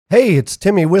Hey, it's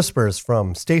Timmy Whispers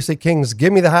from Stacey King's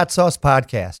Gimme the Hot Sauce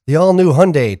podcast. The all-new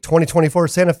Hyundai 2024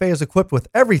 Santa Fe is equipped with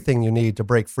everything you need to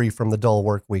break free from the dull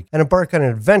work week and embark on an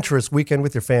adventurous weekend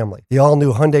with your family. The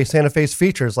all-new Hyundai Santa Fe's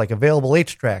features like available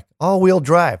H-Track, all-wheel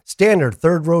drive, standard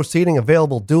third-row seating,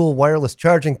 available dual wireless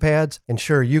charging pads,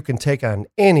 ensure you can take on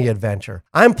any adventure.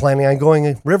 I'm planning on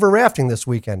going river rafting this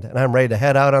weekend, and I'm ready to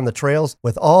head out on the trails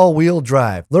with all-wheel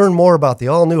drive. Learn more about the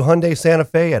all-new Hyundai Santa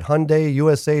Fe at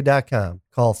HyundaiUSA.com.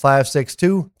 Call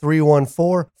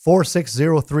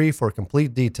 562-314-4603 for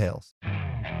complete details.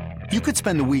 You could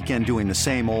spend the weekend doing the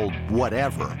same old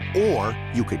whatever, or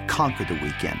you could conquer the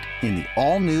weekend in the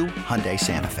all-new Hyundai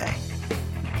Santa Fe.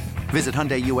 Visit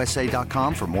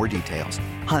HyundaiUSA.com for more details.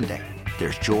 Hyundai,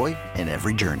 there's joy in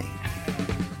every journey.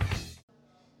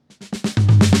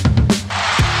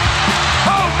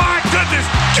 Oh my goodness!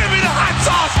 Give me the hot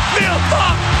sauce, Neil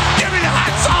Pop! Give me the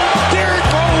hot sauce! Derrick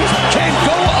Rose can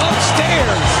go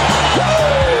upstairs.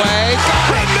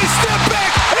 Let me step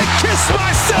back and kiss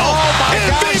myself. Oh my MVP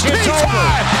gosh, it's over.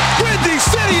 time. Windy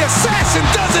City Assassin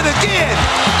does it again.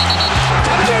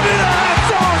 Give me the hot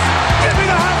sauce. Give me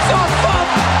the hot sauce, Pop.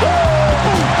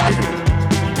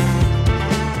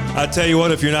 I tell you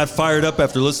what, if you're not fired up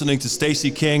after listening to Stacey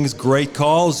King's great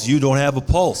calls, you don't have a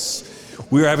pulse.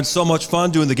 We are having so much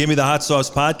fun doing the Gimme the Hot Sauce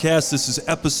podcast. This is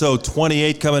episode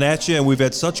 28 coming at you, and we've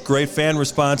had such great fan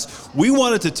response. We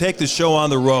wanted to take the show on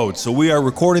the road, so we are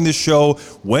recording this show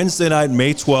Wednesday night,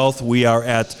 May 12th. We are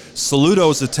at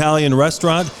Salutos Italian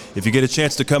Restaurant. If you get a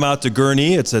chance to come out to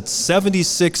Gurnee, it's at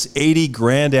 7680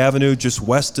 Grand Avenue, just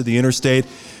west of the interstate.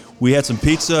 We had some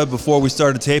pizza before we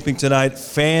started taping tonight.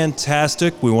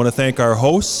 Fantastic. We want to thank our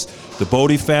hosts, the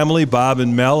Bodie family, Bob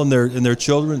and Mel and their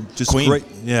children. Just Queen. Great.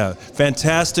 Yeah,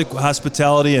 fantastic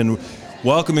hospitality and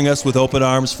welcoming us with open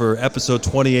arms for episode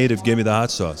 28 of Gimme the Hot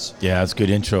Sauce. Yeah, that's a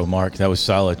good intro, Mark. That was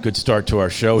solid. Good start to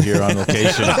our show here on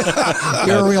location.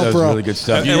 You're a real that was pro. really good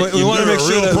stuff. And we want to make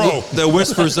sure real pro. that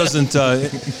Whispers doesn't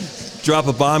drop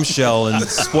a bombshell and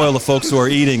spoil the folks who are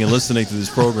eating and listening to this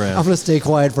program. I'm going to stay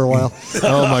quiet for a while.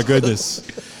 Oh, my goodness.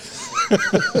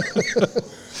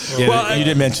 Yeah, Well, you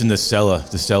didn't mention the Stella.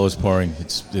 The Stella's pouring.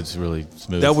 It's really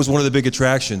smooth. That was one of the big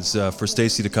attractions for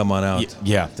Stacey to come on out.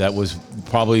 Yeah, that was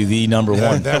probably the number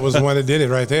one. That was the one that did it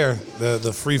right there.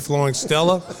 The free-flowing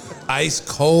Stella, ice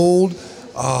cold.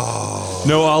 Oh.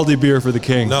 No Aldi beer for the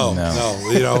king. No.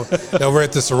 You know, over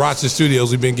at the Sriracha Studios,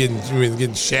 we've been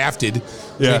getting shafted.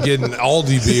 Yeah. We've been getting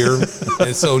Aldi beer,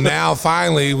 and so now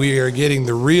finally we are getting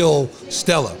the real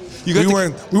Stella. We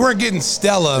weren't getting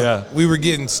Stella. Yeah. We were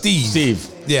getting Steve.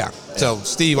 Yeah. So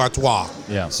Steve Artois.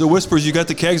 Yeah. So Whispers, you got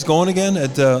the kegs going again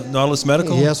at Nautilus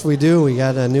Medical? Yes, we do. We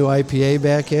got a new IPA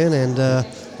back in, and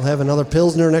we'll have another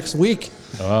Pilsner next week.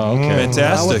 Oh, okay. Not with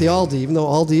Fantastic. the Aldi, even though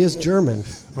Aldi is German.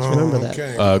 Just remember that.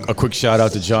 Okay. A quick shout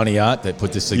out to Johnny Yacht that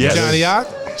put this together. Yes. Johnny Yacht?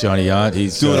 Johnny Yacht.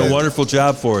 He's Doing a wonderful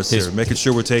job for us his- here, making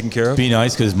sure we're taken care of. Be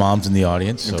nice because his mom's in the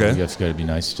audience, so Okay. we have got to be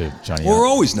nice to Johnny Well, we're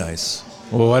Yacht. always nice.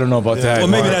 Well, I don't know about that. Well,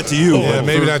 maybe Mark. not to you. Yeah, but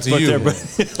maybe not to you. everybody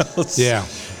else. Yeah.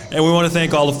 And we want to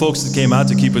thank all the folks that came out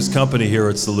to keep us company here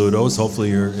at Salutos. Hopefully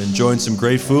you're enjoying some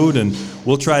great food, and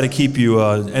we'll try to keep you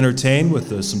entertained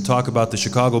with some talk about the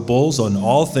Chicago Bulls on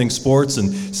all things sports.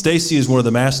 And Stacey is one of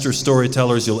the master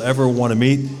storytellers you'll ever want to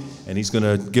meet, and he's going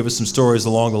to give us some stories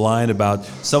along the line about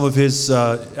some of his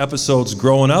episodes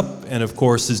growing up, and of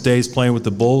course his days playing with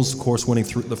the Bulls, of course winning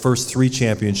the first 3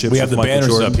 championships. We have with the Michael banners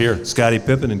Jordan, up here. Scottie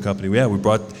Pippen and company. Yeah, we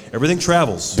brought everything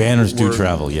travels. Banners do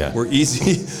travel, yeah. We're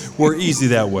easy. We're easy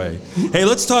that way. Hey,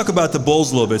 let's talk about the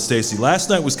Bulls a little bit, Stacey. Last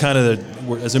night was kind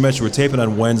of, as I mentioned, we're taping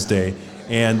on Wednesday,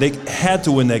 and they had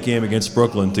to win that game against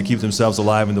Brooklyn to keep themselves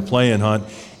alive in the play-in hunt,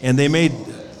 and they made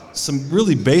some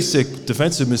really basic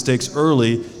defensive mistakes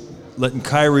early, letting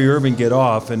Kyrie Irving get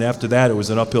off, and after that it was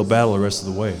an uphill battle the rest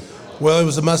of the way. Well, it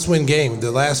was a must-win game.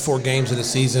 The last 4 games of the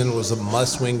season was a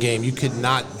must-win game. You could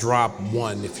not drop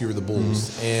one if you were the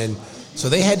Bulls. Mm-hmm. And so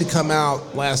they had to come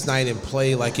out last night and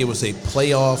play like it was a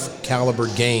playoff caliber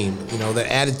game. You know,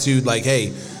 that attitude like, hey,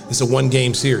 it's a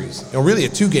 1-game series. You know, really a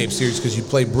 2-game series because you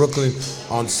play Brooklyn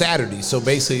on Saturday. So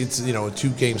basically it's, you know, a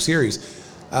 2-game series.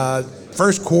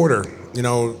 First quarter, you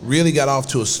know, really got off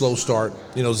to a slow start.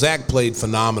 You know, Zach played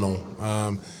phenomenal.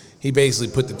 He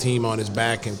basically put the team on his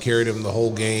back and carried him the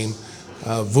whole game.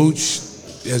 Vooch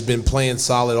has been playing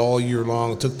solid all year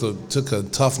long. Took a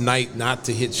tough night not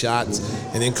to hit shots.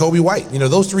 And then Kobe White. You know,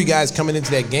 those 3 guys coming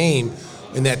into that game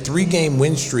in that 3-game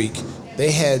win streak,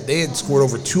 they had scored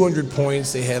over 200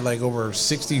 points. They had like over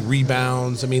 60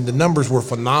 rebounds. I mean, the numbers were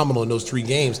phenomenal in those 3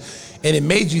 games. And it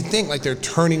made you think like they're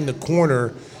turning the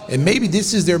corner. And maybe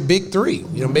this is their big 3.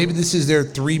 You know, maybe this is their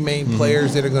 3 main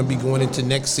players that are going to be going into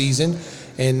next season.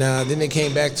 And then they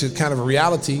came back to kind of a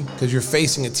reality because you're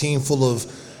facing a team full of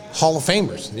Hall of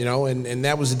Famers, and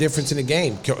that was the difference in the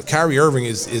game. Kyrie Irving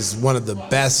is one of the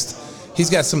best. He's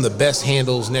got some of the best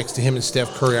handles next to him and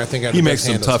Steph Curry. I think he makes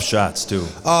some tough shots too.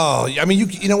 Oh, I mean,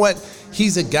 you know what?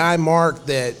 He's a guy, Mark,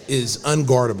 that is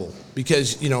unguardable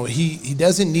because he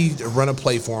doesn't need to run a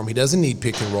play for him. He doesn't need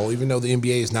pick and roll, even though the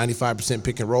NBA is 95%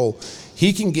 pick and roll.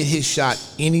 He can get his shot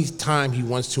anytime he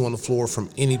wants to on the floor from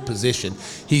any position.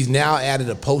 He's now added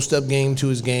a post-up game to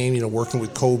his game, working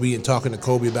with Kobe and talking to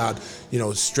Kobe about,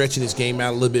 stretching his game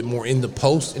out a little bit more in the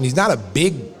post. And he's not a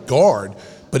big guard,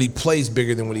 but he plays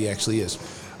bigger than what he actually is.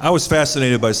 I was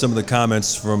fascinated by some of the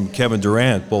comments from Kevin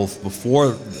Durant, both before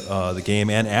the game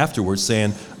and afterwards,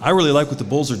 saying, I really like what the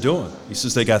Bulls are doing. He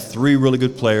says they got 3 really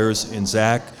good players in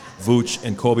Zach, Vooch,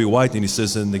 and Kobe White, and he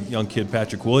says, and the young kid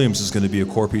Patrick Williams is going to be a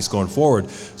core piece going forward.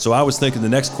 So I was thinking the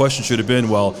next question should have been,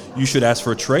 well, you should ask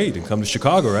for a trade and come to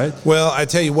Chicago, right? Well, I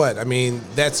tell you what, I mean,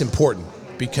 that's important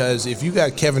because if you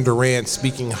got Kevin Durant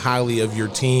speaking highly of your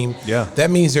team,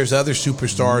 that means there's other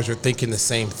superstars who are thinking the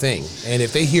same thing. And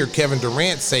if they hear Kevin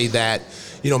Durant say that,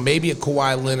 maybe a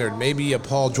Kawhi Leonard, maybe a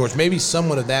Paul George, maybe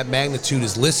someone of that magnitude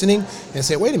is listening and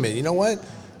say, wait a minute, you know what?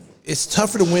 It's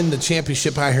tougher to win the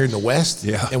championship out here in the West,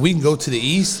 and we can go to the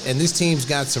East, and this team's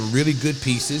got some really good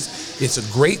pieces. It's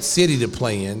a great city to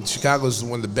play in. Chicago's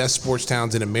one of the best sports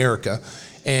towns in America,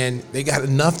 and they got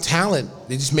enough talent.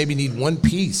 They just maybe need one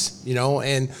piece,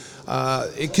 and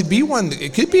it could be one.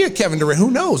 It could be a Kevin Durant.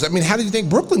 Who knows? I mean, how do you think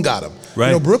Brooklyn got him?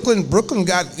 Right. Brooklyn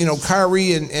got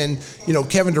Kyrie and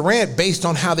Kevin Durant based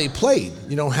on how they played.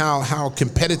 How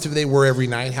competitive they were every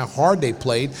night, how hard they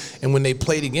played, and when they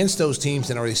played against those teams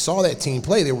and they saw that team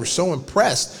play, they were so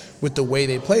impressed with the way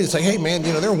they played. It's like, hey man,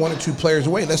 they're 1 or 2 players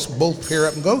away. Let's both pair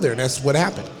up and go there. And that's what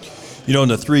happened. In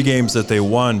the 3 games that they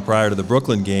won prior to the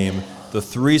Brooklyn game, the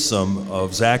threesome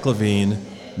of Zach LaVine,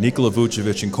 Nikola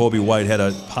Vucevic, and Kobe White had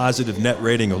a positive net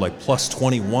rating of like plus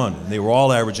 21. And they were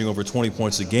all averaging over 20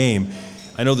 points a game.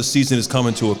 I know the season is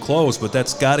coming to a close, but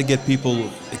that's got to get people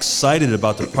excited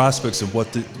about the prospects of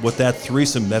what that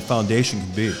threesome, that foundation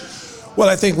can be. Well,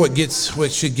 I think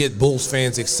what should get Bulls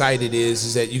fans excited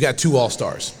is that you got 2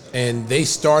 All-Stars. And they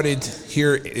started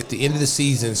here at the end of the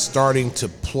season starting to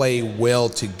play well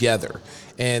together.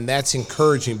 And that's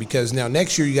encouraging because now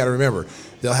next year you got to remember,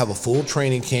 they'll have a full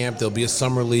training camp. There'll be a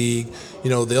summer league.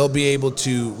 They'll be able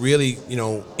to really,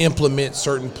 implement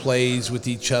certain plays with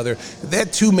each other. That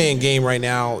 2-man game right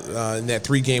now in that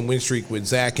 3-game win streak with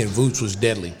Zach and Vooch was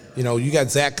deadly. You got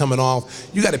Zach coming off.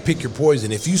 You got to pick your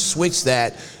poison. If you switch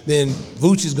that, then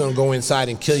Vooch is going to go inside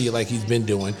and kill you like he's been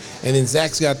doing. And then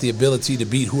Zach's got the ability to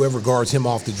beat whoever guards him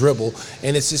off the dribble.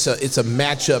 And it's just it's a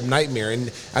matchup nightmare. And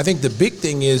I think the big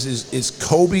thing is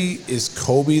Kobe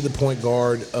the point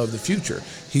guard of the future.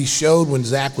 He showed when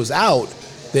Zach was out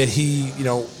that he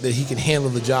can handle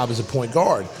the job as a point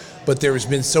guard. But there has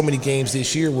been so many games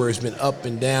this year where it's been up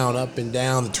and down.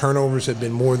 The turnovers have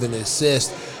been more than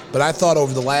assists. But I thought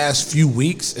over the last few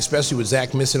weeks, especially with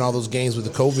Zach missing all those games with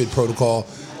the COVID protocol,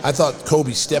 I thought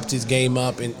Kobe stepped his game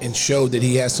up and showed that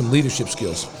he has some leadership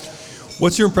skills.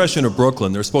 What's your impression of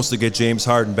Brooklyn? They're supposed to get James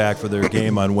Harden back for their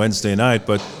game on Wednesday night,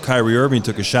 but Kyrie Irving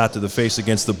took a shot to the face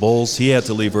against the Bulls. He had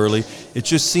to leave early. It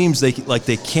just seems like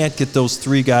they can't get those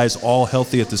 3 guys all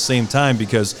healthy at the same time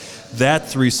because that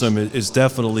threesome is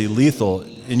definitely lethal.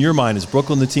 In your mind, is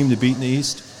Brooklyn the team to beat in the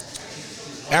East?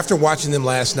 After watching them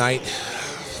last night,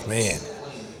 man,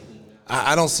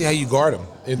 I don't see how you guard them.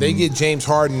 If they get James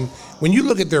Harden, when you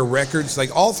look at their records,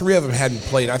 like all 3 of them hadn't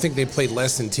played. I think they played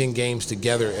less than 10 games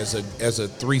together as a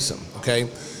threesome, okay?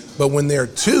 But when they're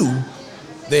 2,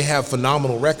 they have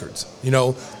phenomenal records.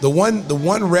 The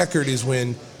one record is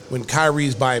when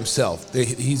Kyrie's by himself.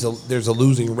 There's a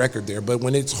losing record there. But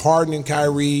when it's Harden and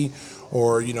Kyrie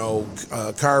or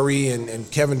Kyrie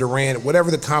and Kevin Durant, whatever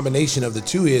the combination of the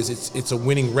 2 is, it's a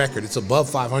winning record. It's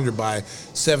above 500 by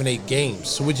 7-8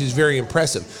 games, which is very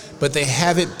impressive. But they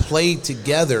haven't played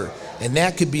together, and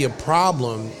that could be a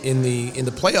problem in the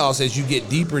playoffs as you get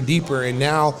deeper, and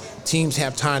now teams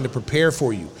have time to prepare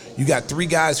for you. You got 3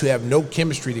 guys who have no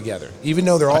chemistry together, even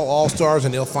though they're all stars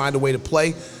and they'll find a way to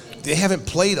play. They haven't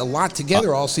played a lot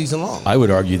together all season long. I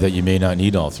would argue that you may not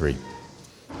need all 3.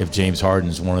 If James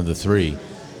Harden's one of the 3,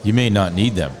 you may not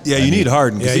need them. Yeah, you need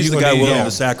Harden because he's the guy willing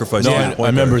to sacrifice. No, I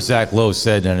remember Zach Lowe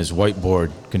said on his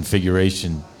whiteboard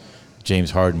configuration, James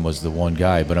Harden was the one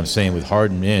guy. But I'm saying with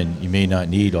Harden in, you may not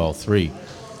need all 3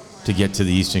 to get to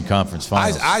the Eastern Conference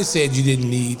Finals. I said you didn't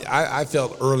need – I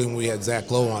felt early when we had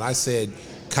Zach Lowe on, I said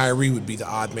Kyrie would be the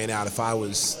odd man out if I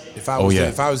was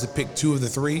to pick two of the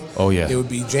three. Oh yeah, it would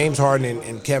be James Harden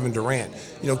and Kevin Durant.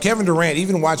 Kevin Durant,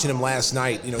 even watching him last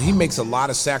night, he makes a lot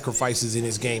of sacrifices in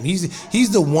his game.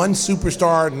 He's the one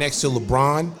superstar next to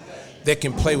LeBron that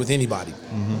can play with anybody.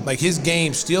 Mm-hmm. Like, his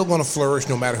game's still going to flourish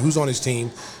no matter who's on his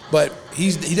team, but he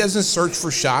doesn't search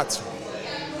for shots.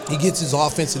 He gets his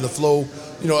offense in the flow,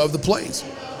 of the plays.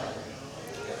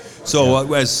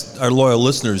 So as our loyal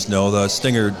listeners know, the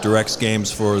Stinger directs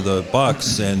games for the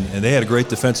Bucks, and they had a great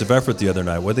defensive effort the other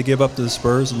night. What did they give up to the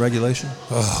Spurs in regulation?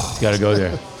 Got to go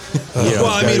there. Well,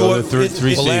 I mean,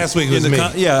 last week was me.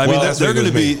 They're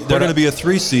going to be a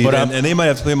 3 seed, and they might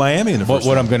have to play Miami in the first.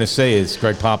 What I'm going to say is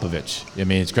Greg Popovich. I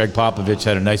mean, it's Greg Popovich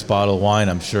had a nice bottle of wine,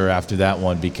 I'm sure, after that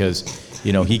one, because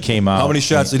he came out. How many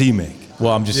shots did he make?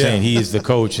 Well, I'm just saying, he is the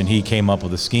coach, and he came up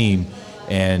with a scheme.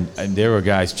 And there were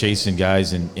guys chasing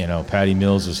guys, and Patty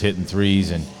Mills was hitting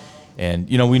threes, and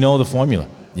we know the formula.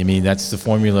 I mean, that's the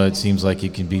formula. It seems like you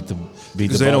can beat the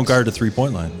because they don't guard the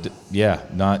 3-point line. Yeah,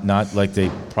 not like they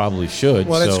probably should.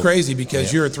 Well, that's crazy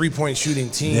because you're a 3-point shooting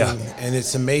team, and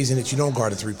it's amazing that you don't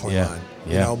guard a 3-point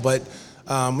line. But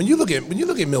when you look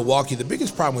at Milwaukee, the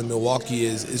biggest problem with Milwaukee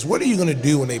is what are you going to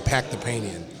do when they pack the paint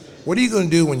in? What are you going to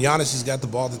do when Giannis has got the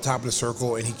ball at the top of the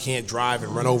circle and he can't drive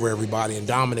and run over everybody and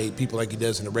dominate people like he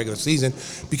does in the regular season?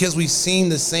 Because we've seen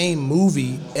the same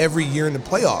movie every year in the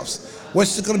playoffs.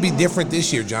 What's going to be different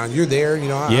this year, John? You're there,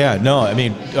 I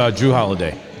mean, Drew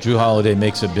Holiday. Drew Holiday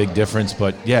makes a big difference,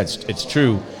 but yeah, it's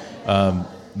true.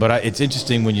 But it's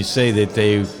interesting when you say that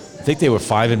I think they were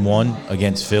 5-1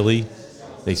 against Philly.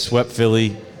 They swept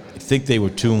Philly. I think they were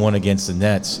 2-1 against the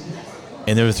Nets,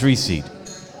 and they're a 3 seed,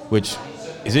 which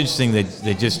is interesting that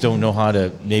they just don't know how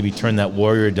to maybe turn that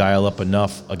Warrior dial up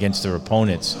enough against their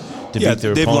opponents to beat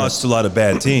their opponents. They've lost to a lot of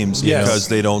bad temes because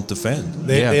they don't defend.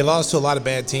 They lost to a lot of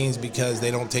bad teams because they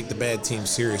don't take the bad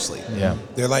teams seriously. Yeah,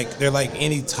 they're like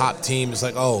any top team. It's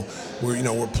like, oh,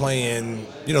 we're playing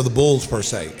the Bulls per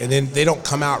se, and then they don't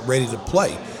come out ready to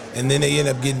play. And then they end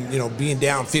up getting, being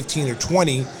down 15 or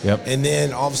 20, and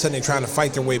then all of a sudden they're trying to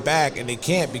fight their way back, and they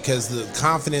can't because the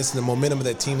confidence and the momentum of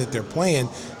that team that they're playing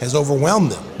has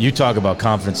overwhelmed them. You talk about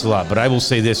confidence a lot, but I will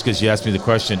say this because you asked me the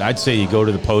question. I'd say you go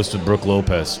to the post with Brook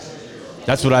Lopez.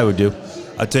 That's what I would do.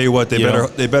 I tell you what,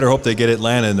 they better hope they get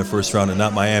Atlanta in the first round and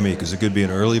not Miami, because it could be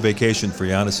an early vacation for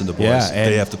Giannis and the boys. Yeah, and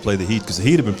they have to play the Heat, because the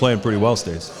Heat have been playing pretty well,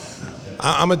 Stace.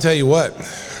 I'm going to tell you what.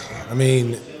 I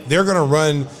mean, they're going to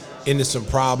run into some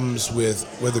problems with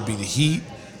whether it be the Heat.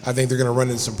 I think they're going to run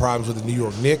into some problems with the New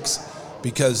York Knicks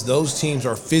because those teams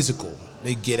are physical.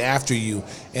 They get after you.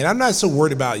 And I'm not so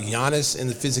worried about Giannis and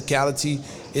the physicality.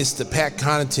 It's the Pat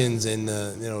Connaughtons and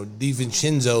the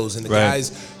DiVincenzo's and the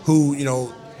guys who,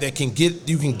 that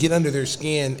you can get under their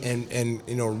skin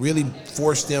and really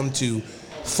force them to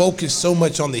focus so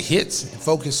much on the hits and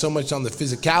focus so much on the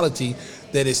physicality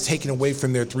that is taken away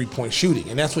from their 3-point shooting.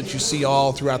 And that's what you see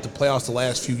all throughout the playoffs the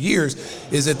last few years,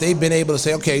 is that they've been able to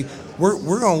say, okay, we're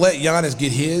going to let Giannis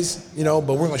get his, but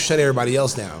we're going to shut everybody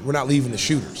else down. We're not leaving the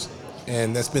shooters.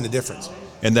 And that's been the difference.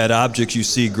 And that object you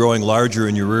see growing larger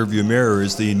in your rearview mirror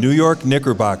is the New York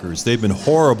Knickerbockers. They've been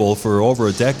horrible for over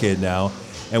a decade now.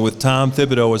 And with Tom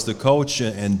Thibodeau as the coach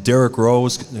and Derrick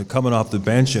Rose coming off the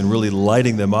bench and really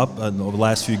lighting them up over the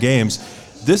last few games,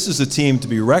 this is a team to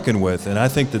be reckoned with, and I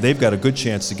think that they've got a good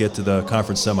chance to get to the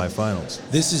conference semifinals.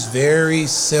 This is very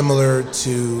similar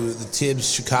to the Tibbs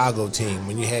Chicago team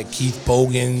when you had Keith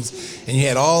Bogans and you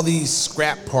had all these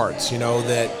scrap parts,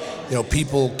 that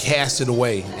people casted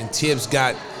away. And Tibbs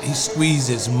he squeezed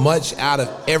as much out of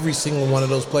every single one of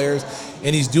those players.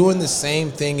 And he's doing the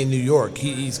same thing in New York.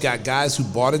 He's got guys who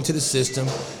bought into the system.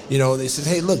 They said,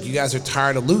 hey, look, you guys are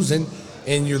tired of losing,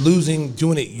 and you're losing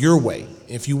doing it your way.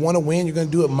 If you want to win, you're going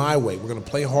to do it my way. We're going to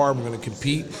play hard. We're going to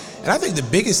compete. And I think the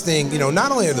biggest thing,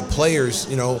 not only are the players,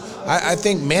 I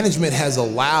think management has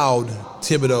allowed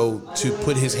Thibodeau to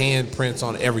put his handprints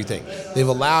on everything. They've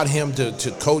allowed him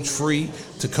to coach free,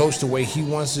 to coach the way he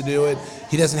wants to do it.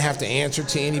 He doesn't have to answer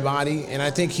to anybody. And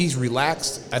I think he's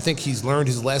relaxed. I think he's learned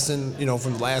his lesson,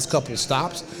 from the last couple of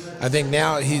stops. I think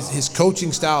now his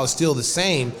coaching style is still the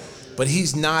same, but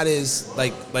he's not as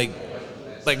like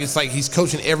it's like he's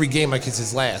coaching every game like it's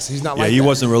his last. He's not like that. He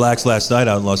wasn't relaxed last night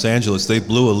out in Los Angeles. They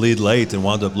blew a lead late and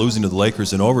wound up losing to the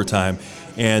Lakers in overtime.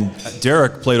 And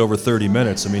Derrick played over 30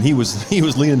 minutes. I mean, he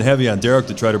was leaning heavy on Derrick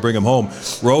to try to bring him home.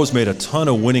 Rose made a ton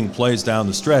of winning plays down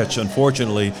the stretch.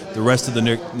 Unfortunately, the rest of the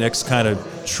Knicks kind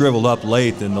of shriveled up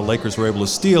late, and the Lakers were able to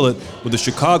steal it with the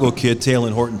Chicago kid,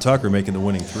 Talen Horton-Tucker, making the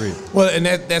winning three. Well, and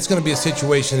that's going to be a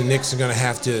situation the Knicks are going to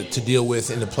have to deal with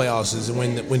in the playoffs is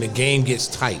when the game gets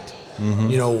tight. Mm-hmm.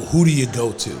 Who do you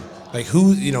go to? Like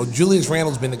Julius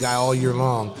Randle's been the guy all year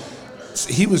long.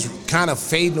 He was kind of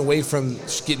fading away from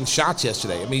getting shots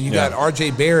yesterday. I mean, you got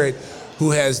R.J. Barrett,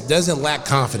 who doesn't lack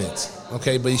confidence.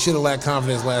 Okay, but he should have lacked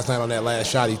confidence last night on that last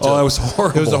shot he took. Oh, it was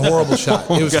horrible. It was a horrible shot.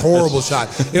 It was a horrible shot.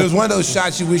 It was one of those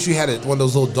shots you wish you had one of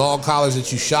those little dog collars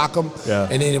that you shock him. Yeah.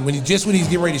 And then when he's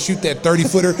getting ready to shoot that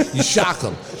 30-footer, you shock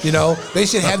him. They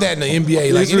should have that in the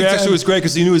NBA. His reaction was great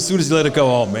because he knew as soon as he let it go,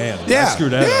 oh man, screw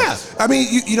that. Yeah. I mean,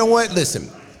 you know what? Listen.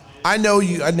 I know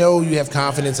you have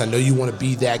confidence. I know you want to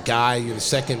be that guy. You're the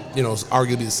second,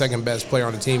 arguably the second best player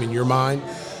on the team in your mind.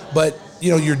 But,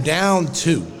 you're down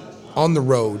 2 on the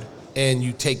road and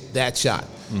you take that shot.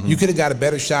 Mm-hmm. You could have got a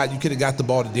better shot. You could have got the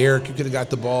ball to Derek. You could have got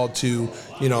the ball to,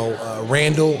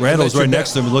 Randle. Randle's right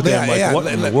next to him looking at him like,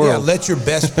 what in the world? Yeah, let your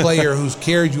best player who's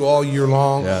carried you all year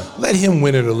long, let him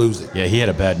win it or lose it. Yeah, he had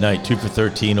a bad night. 2 for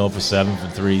 13, 0 for 7 from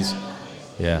threes.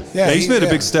 Yeah, he's made a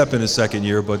big step in his second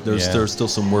year, but there's still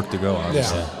some work to go,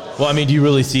 obviously. Yeah. Well, I mean, do you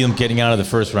really see them getting out of the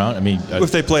first round? I mean, if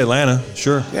they play Atlanta,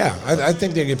 sure. Yeah, I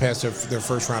think they get past their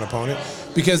first round opponent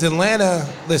because Atlanta's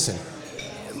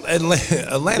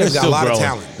got a lot of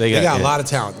talent. They got a lot of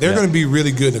talent. They're going to be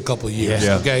really good in a couple of years.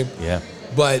 Yeah. Okay. Yeah.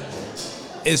 But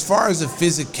as far as the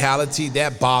physicality,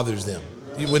 that bothers them.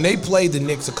 When they played the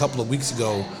Knicks a couple of weeks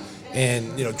ago.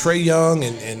 And, Trae Young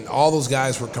and all those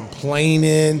guys were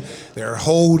complaining, they're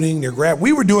holding, they're grabbing.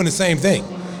 We were doing the same thing.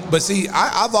 But see,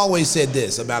 I've always said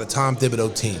this about a Tom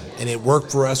Thibodeau team, and it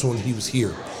worked for us when he was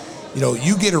here.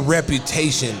 You get a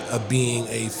reputation of being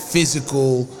a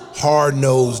physical,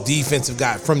 hard-nosed defensive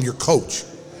guy from your coach.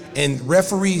 And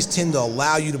referees tend to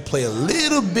allow you to play a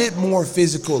little bit more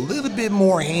physical, a little bit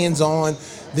more hands-on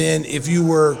than if you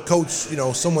were coach,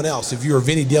 someone else, if you're a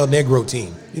Vinny Del Negro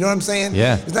team. You know what I'm saying?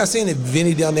 Yeah. It's not saying that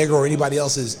Vinny Del Negro or anybody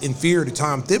else is inferior to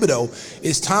Tom Thibodeau.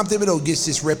 It's Tom Thibodeau gets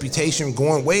this reputation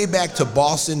going way back to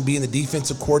Boston, being the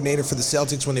defensive coordinator for the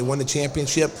Celtics when they won the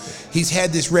championship. He's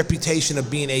had this reputation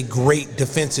of being a great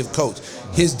defensive coach.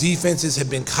 His defenses have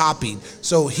been copied.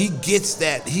 So he gets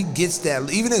that.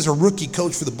 Even as a rookie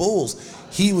coach for the Bulls,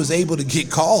 he was able to get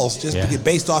calls just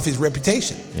based off his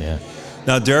reputation. Yeah.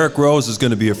 Now, Derrick Rose is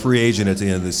going to be a free agent at the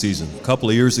end of the season. A couple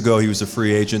of years ago, he was a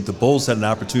free agent. The Bulls had an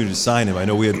opportunity to sign him. I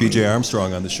know we had B.J.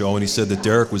 Armstrong on the show, and he said that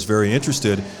Derrick was very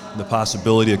interested in the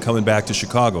possibility of coming back to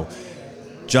Chicago.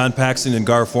 John Paxson and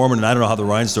Gar Forman, and I don't know how the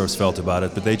Reinsdorfs felt about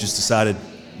it, but they just decided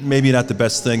maybe not the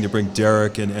best thing to bring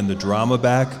Derrick and the drama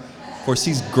back. Of course,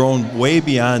 he's grown way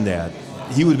beyond that.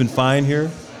 He would have been fine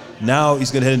here. Now he's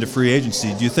going to head into free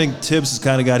agency. Do you think Tibbs has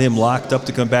kind of got him locked up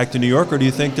to come back to New York, or do you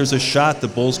think there's a shot the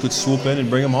Bulls could swoop in and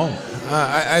bring him home?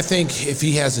 I think if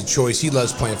he has a choice, he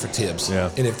loves playing for Tibbs. Yeah.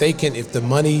 And if the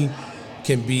money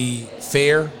can be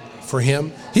fair for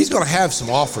him, he's going to have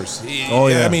some offers. Oh,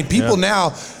 yeah. I mean, people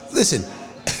now, listen,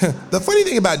 the funny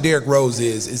thing about Derrick Rose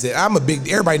is that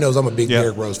everybody knows I'm a big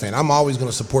Derrick Rose fan. I'm always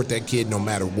going to support that kid no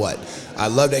matter what. I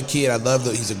love that kid. I love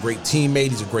that he's a great teammate.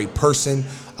 He's a great person.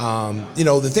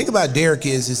 The thing about Derrick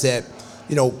is that,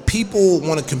 people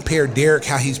want to compare Derrick,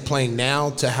 how he's playing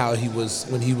now, to how he was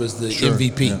when he was the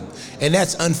MVP. Yeah. And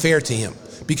that's unfair to him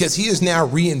because he has now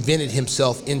reinvented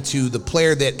himself into the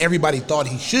player that everybody thought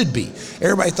he should be.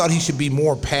 Everybody thought he should be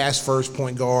more pass-first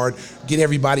point guard, get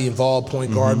everybody involved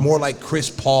point guard, more like Chris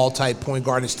Paul type point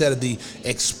guard instead of the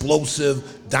explosive,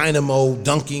 dynamo,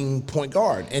 dunking point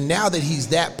guard. And now that he's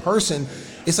that person,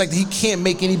 it's like he can't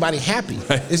make anybody happy.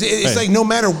 It's like no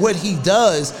matter what he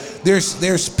does,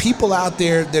 there's people out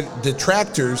there,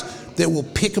 detractors, that will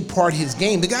pick apart his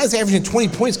game. The guy's averaging 20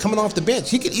 points coming off the bench.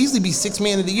 He could easily be sixth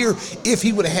man of the year if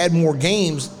he would have had more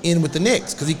games in with the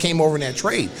Knicks because he came over in that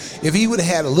trade. If he would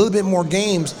have had a little bit more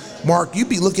games, Mark, you'd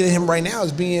be looking at him right now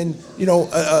as being,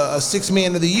 a sixth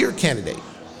man of the year candidate.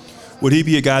 Would he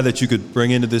be a guy that you could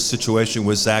bring into this situation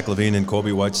with Zach LaVine and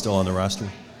Kobe White still on the roster?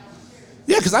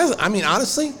 Yeah, because I mean,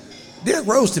 honestly, Derrick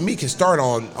Rose to me can start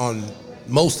on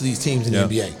most of these teams in the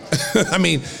NBA. I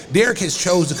mean, Derrick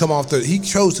chose to come off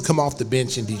the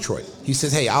bench in Detroit. He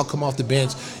says, "Hey, I'll come off the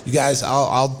bench. You guys,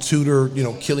 I'll tutor,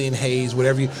 Killian Hayes,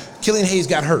 whatever." Killian Hayes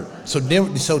got hurt, so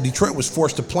Detroit was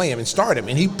forced to play him and start him,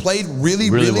 and he played really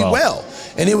well.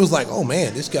 And it was like, oh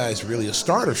man, this guy's really a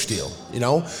starter still.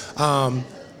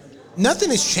 Nothing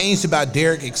has changed about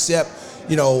Derrick except,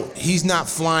 he's not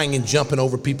flying and jumping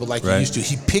over people like he used to.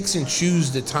 He picks and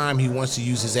chooses the time he wants to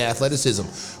use his athleticism.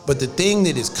 But the thing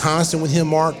that is constant with him,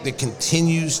 Mark, that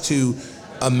continues to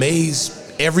amaze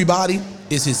everybody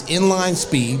is his inline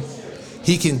speed.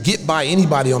 He can get by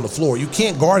anybody on the floor. You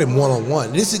can't guard him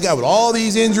one-on-one. This is a guy with all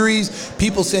these injuries.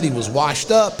 People said he was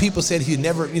washed up. People said he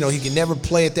could never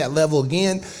play at that level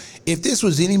again. If this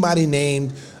was anybody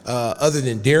named other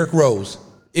than Derrick Rose,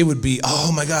 it would be,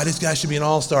 oh my God, this guy should be an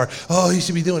all-star. Oh, he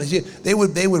should be doing this. They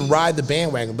would ride the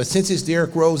bandwagon. But since it's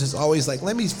Derrick Rose, it's always like,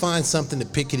 let me find something to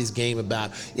pick at his game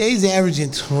about. Yeah, he's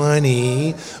averaging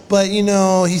 20, but he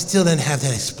still doesn't have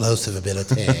that explosive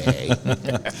ability.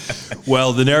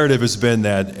 Well, the narrative has been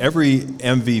that every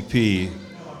MVP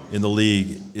in the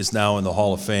league is now in the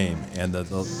Hall of Fame, and the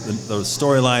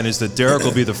storyline is that Derrick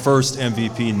will be the first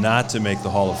MVP not to make the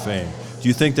Hall of Fame. Do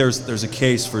you think there's a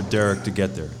case for Derrick to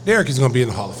get there? Derrick is going to be in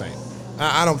the Hall of Fame.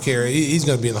 I don't care. He's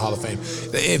going to be in the Hall of Fame.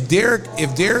 If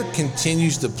Derrick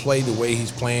continues to play the way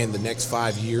he's playing the next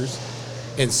 5 years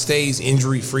and stays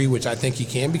injury-free, which I think he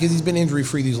can because he's been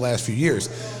injury-free these last few years,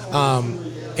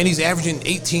 and he's averaging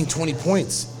 18, 20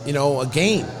 points, a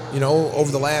game,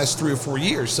 over the last 3 or 4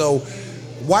 years. So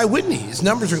why wouldn't he? His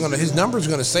numbers are going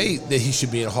to say that he should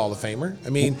be a Hall of Famer.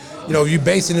 I mean, if you're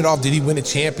basing it off, did he win a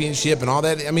championship and all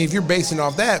that? I mean, if you're basing it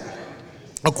off that,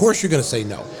 of course you're going to say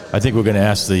no. I think we're going to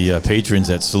ask the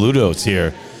patrons at Salutos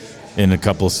here in a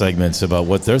couple of segments about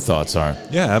what their thoughts are.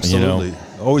 Yeah, absolutely.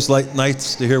 Always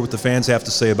nice to hear what the fans have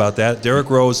to say about that.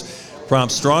 Derrick Rose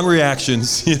prompts strong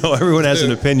reactions. Everyone has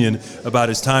an opinion about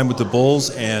his time with the Bulls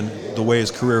and the way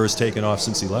his career has taken off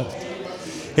since he left.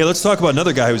 Hey, let's talk about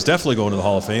another guy who's definitely going to the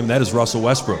Hall of Fame, and that is Russell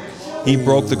Westbrook. He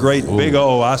broke the great Big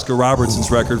O, Oscar Robertson's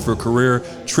record for career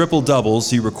triple-doubles.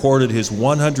 He recorded his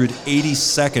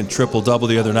 182nd triple-double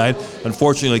the other night.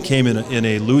 Unfortunately, came in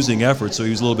a losing effort, so he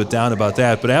was a little bit down about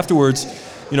that. But afterwards,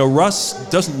 Russ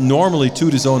doesn't normally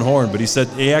toot his own horn, but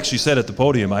he actually said at the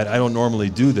podium, I don't normally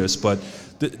do this, but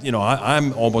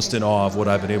I'm almost in awe of what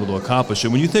I've been able to accomplish.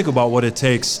 And when you think about what it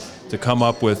takes to come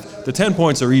up with, the 10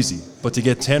 points are easy, but to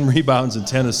get 10 rebounds and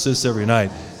 10 assists every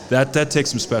night, that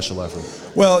takes some special effort.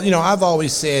 Well, I've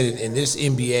always said in this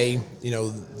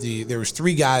NBA, there was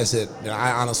 3 guys that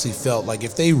I honestly felt like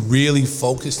if they really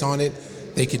focused on it,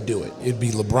 they could do it. It'd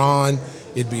be LeBron,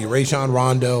 it'd be Rajon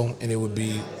Rondo, and it would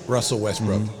be Russell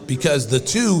Westbrook. Mm-hmm. Because the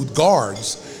 2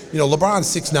 guards, LeBron's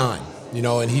 6'9",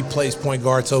 and he plays point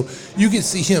guard. So you can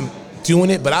see him doing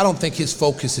it, but I don't think his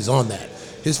focus is on that.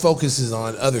 His focus is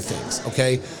on other things,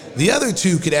 okay? The other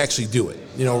 2 could actually do it.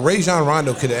 Rajon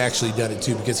Rondo could have actually done it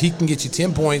too because he can get you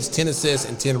 10 points, 10 assists,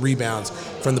 and 10 rebounds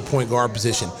from the point guard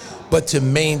position. But to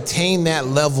maintain that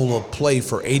level of play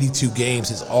for 82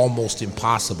 games is almost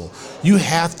impossible. You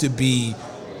have to be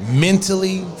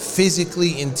mentally,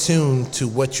 physically in tune to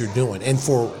what you're doing. And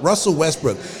for Russell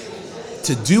Westbrook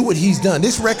to do what he's done,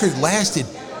 this record lasted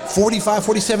 45,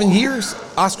 47 years.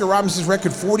 Oscar Robinson's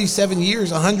record, 47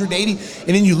 years, 180. And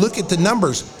then you look at the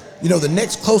numbers. The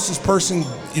next closest person,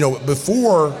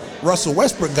 before Russell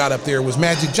Westbrook got up there was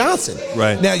Magic Johnson.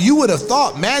 Right. Now, you would have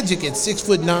thought Magic at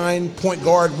 6'9", point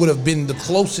guard would have been the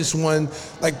closest one,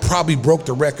 probably broke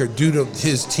the record due to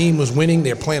his team was winning.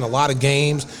 They're playing a lot of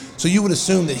games. So you would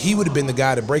assume that he would have been the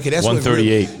guy to break it. That's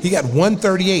 138. He got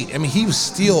 138. I mean, he was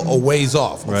still a ways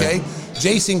off, okay? Right.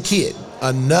 Jason Kidd,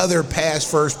 another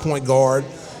pass-first point guard,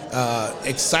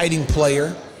 exciting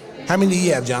player. How many do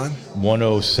you have, John?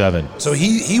 107. So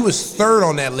he was third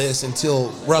on that list until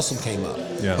Russell came up.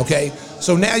 Yeah. Okay?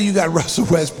 So now you got Russell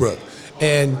Westbrook.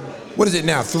 And what is it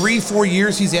now? 3-4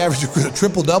 years he's averaged a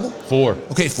triple-double? 4.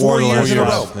 Okay, 4 years in a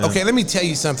row. Yeah. Okay, let me tell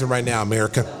you something right now,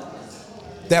 America.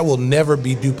 That will never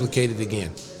be duplicated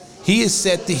again. He has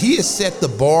set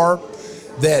the bar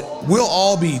that we'll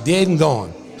all be dead and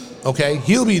gone. Okay?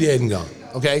 He'll be dead and gone.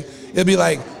 Okay? It'll be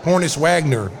like Hornets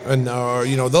Wagner and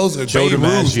those are Joe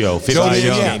DiMaggio, 58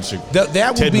 games.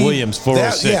 That Ted Williams,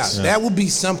 406. That will be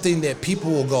something that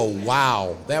people will go,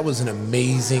 wow, that was an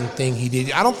amazing thing he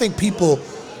did. I think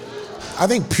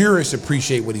purists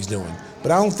appreciate what he's doing,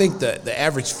 but I don't think the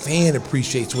average fan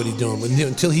appreciates what he's doing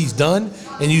until he's done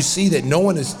and you see that no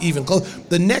one is even close.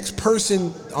 The next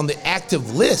person on the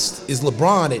active list is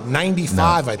LeBron at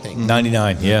 95, I think.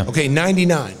 99, yeah. Okay,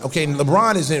 99. Okay, and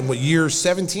LeBron is in, year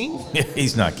 17?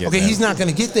 He's not getting there. He's not going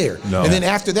to get there. No. And then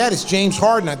after that, it's James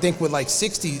Harden, I think, with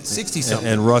 60-something.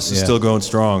 And Russ is still going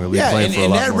strong. He'll be playing for a lot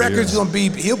more years. And that record's going to be,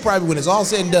 he'll probably, when it's all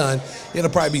said and done, it'll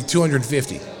probably be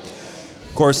 250.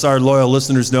 Of course, our loyal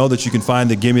listeners know that you can find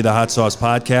the Gimme the Hot Sauce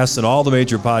podcast and all the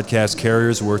major podcast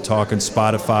carriers. We're talking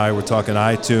Spotify, we're talking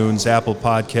iTunes, Apple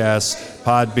Podcasts,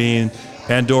 Podbean,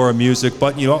 Pandora Music.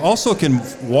 But you also can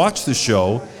watch the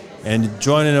show and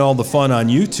join in all the fun on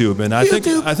YouTube. And I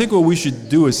think what we should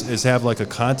do is have a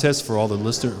contest for all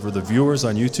the viewers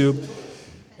on YouTube.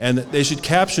 And they should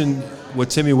caption what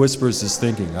Timmy Whispers is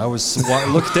thinking. I was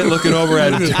looking over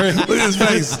at it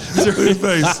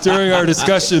during our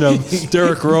discussion of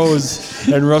Derrick Rose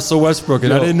and Russell Westbrook,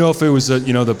 and I didn't know if it was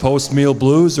the post-meal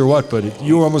blues or what, but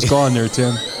you were almost gone there,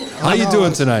 Tim. How you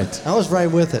doing tonight? I was right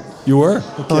with it. You were?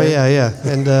 Okay. Oh, yeah.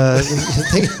 And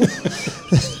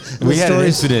we had an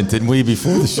incident, didn't we,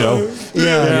 before the show?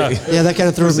 Yeah, that kind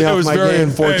of threw me off my game. It was very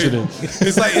unfortunate.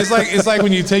 It's like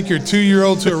when you take your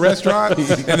 2-year-old to a restaurant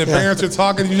and the parents are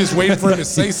talking, and you just waiting for him to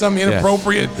say something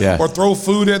inappropriate or throw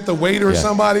food at the waiter or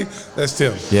somebody. That's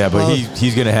Tim. Yeah, but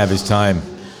he's going to have his time.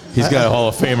 He's got a Hall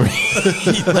of Famer.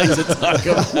 He likes to talk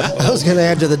about. I was going to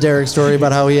add to the Derek story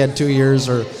about how he had 2 years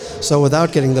or so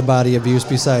without getting the body abuse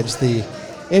besides the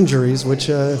injuries, which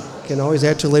can always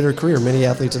add to a later career. Many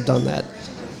athletes have done that.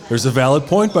 There's a valid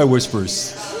point by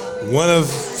Whispers. One of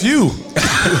few.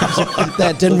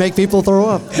 That didn't make people throw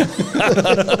up.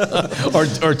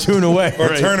 or tune away.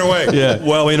 Or turn away. Yeah.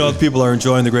 Well, we know people are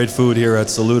enjoying the great food here at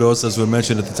Salutos. As we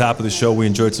mentioned at the top of the show, we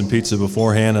enjoyed some pizza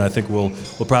beforehand, and I think we'll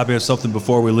probably have something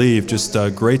before we leave. Just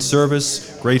great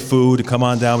service, great food. Come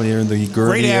on down when you're in the Gurnee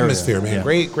Great atmosphere, area. man.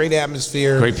 Yeah. Great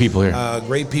atmosphere. Great people here.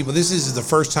 Great people. This is the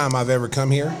first time I've ever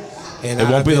come here. And it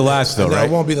won't be the last, though, right?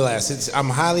 It won't be the last. I'm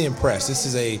highly impressed. This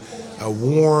is a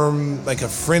warm, like a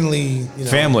friendly,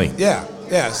 family. Yeah.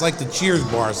 It's like the Cheers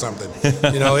bar or something.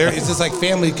 It's just like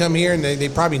family come here and they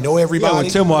probably know everybody. Yeah,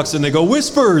 when Tim walks in, they go,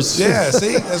 Whispers. Yeah,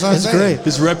 see? That's what I'm saying. Great.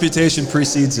 His reputation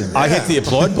precedes him. I hit the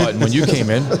applaud button when you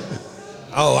came in.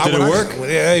 Did it work?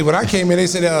 When I came in, they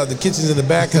said the kitchen's in the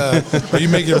back. Are you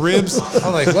making ribs?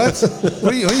 I'm like, what?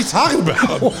 What are you talking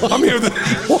about? I'm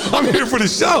here for the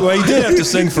show. Well, he did have to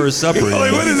sing for his supper.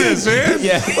 Like, what is this, man?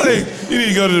 Yeah. Like, you need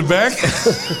to go to the back.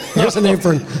 Here's an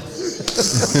apron.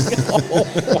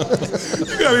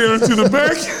 You gotta get to the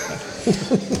back.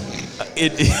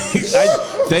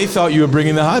 They thought you were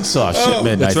bringing the hot sauce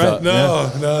shipment. That's right.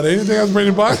 No, they didn't think I was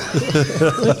bringing the box.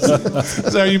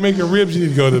 So you making ribs, you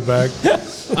need to go to the back.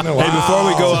 Hey, before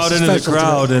we go out into the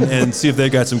crowd and see if they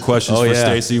got some questions for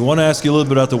Stacey, I want to ask you a little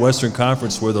bit about the Western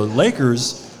Conference, where the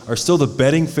Lakers are still the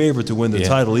betting favorite to win the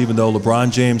title, even though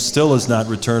LeBron James still has not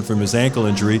returned from his ankle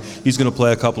injury. He's going to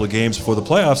play a couple of games before the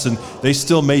playoffs, and they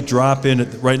still may drop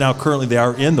in. Right now, currently, they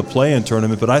are in the play-in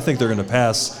tournament, but I think they're going to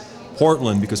pass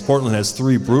Portland because Portland has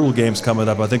 3 brutal games coming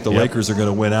up. I think the Lakers are going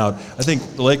to win out. I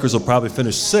think the Lakers will probably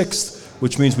finish 6th,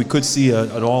 which means we could see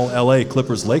an all-LA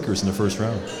Clippers-Lakers in the first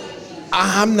round.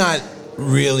 I'm not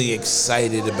really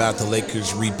excited about the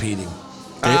Lakers repeating.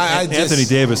 Anthony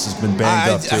Davis has been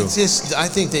banged up, too. I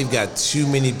think they've got too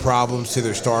many problems to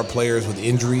their star players with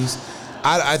injuries.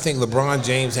 I think LeBron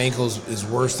James' ankles is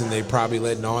worse than they probably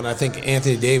letting on. I think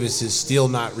Anthony Davis is still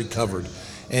not recovered.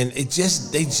 And they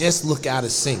just look out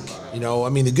of sync.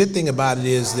 The good thing about it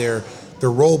is their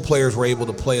role players were able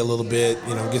to play a little bit,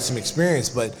 get some experience.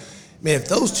 But man, if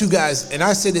those two guys, and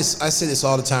I say this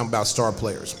all the time about star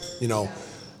players,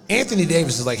 Anthony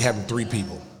Davis is like having 3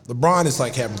 people. LeBron is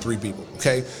like having 3 people,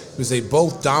 okay? Because they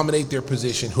both dominate their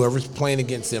position. Whoever's playing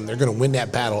against them, they're going to win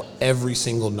that battle every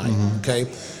single night, okay?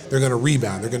 They're going to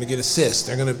rebound. They're going to get assists.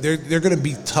 They're going to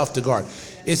be tough to guard.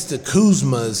 It's the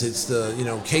Kuzmas. It's the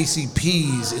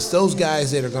KCPs. It's those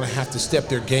guys that are going to have to step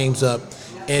their games up.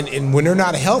 And when they're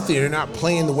not healthy, they're not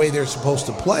playing the way they're supposed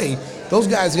to play. Those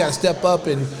guys got to step up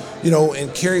and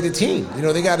carry the team.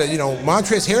 They got to.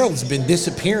 Montrezl Harrell's been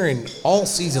disappearing all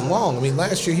season long.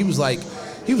 Last year he was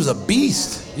a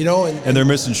beast. And they're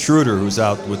missing Schroeder, who's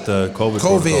out with the COVID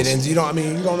protocols. And you don't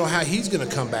know how he's going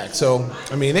to come back. So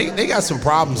they got some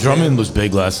problems. Drummond was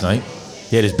big last night.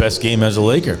 He had his best game as a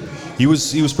Laker. He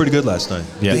was pretty good last night.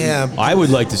 Yeah. I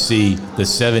would like to see the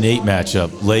 7-8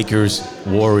 matchup, Lakers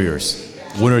Warriors.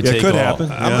 Winner take could all. happen.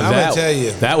 I'm going to tell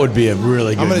you. That would be a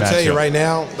really good matchup. I'm going to tell you right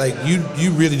now,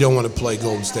 you really don't want to play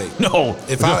Golden State. No.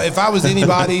 If I was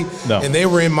anybody and they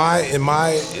were in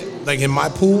my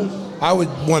pool, I would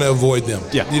want to avoid them.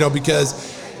 Yeah. Because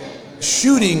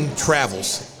shooting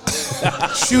travels.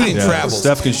 Shooting travels.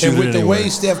 Steph can shoot and with the anywhere. way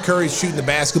Steph Curry's shooting the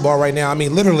basketball right now,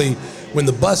 literally, when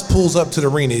the bus pulls up to the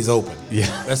arena, he's open. Yeah.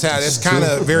 That's kind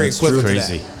of very equivalent to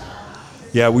crazy. that.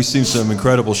 Yeah, we've seen some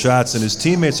incredible shots, and his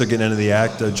teammates are getting into the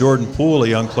act. Jordan Poole, a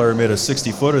young player, made a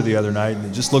 60-footer the other night, and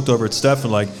he just looked over at Steph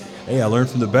and hey, I learned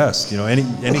from the best.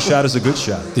 Any shot is a good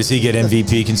shot. Does he get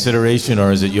MVP consideration,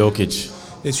 or is it Jokic?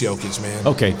 It's Jokic, man.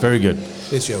 Okay, very good.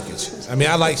 It's Jokic.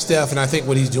 I like Steph, and I think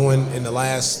what he's doing in the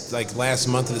last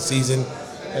month of the season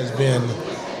has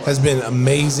been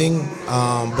amazing.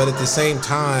 But at the same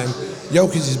time,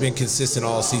 Jokic has been consistent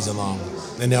all season long.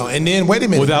 And then wait a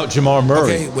minute. Without Jamal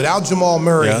Murray. Okay, without Jamal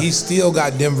Murray, he still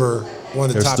got Denver one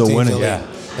of the top teams in the league.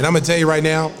 And I'm going to tell you right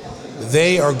now,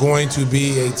 they are going to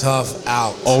be a tough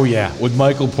out. Oh, yeah. With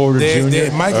Michael Porter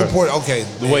Jr.? Michael Porter, okay.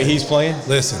 The way he's playing?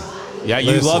 Listen. Yeah,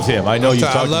 you love him. I know you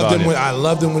talked about him. I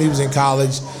loved him when he was in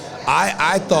college.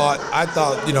 I thought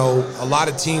a lot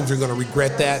of teams are going to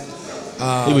regret that.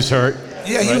 He was hurt.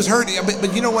 Yeah, he was hurt.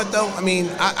 But you know what though? I mean,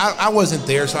 I wasn't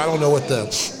there, so I don't know what the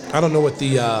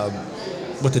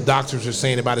doctors are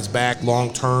saying about his back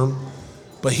long term.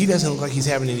 But he doesn't look like he's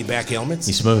having any back ailments.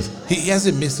 He's smooth. He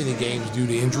hasn't missed any games due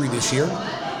to injury this year.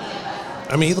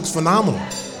 I mean, he looks phenomenal.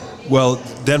 Well,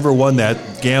 Denver won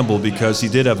that gamble because he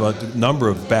did have a number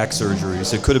of back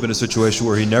surgeries. It could have been a situation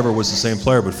where he never was the same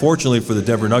player, but fortunately for the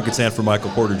Denver Nuggets and for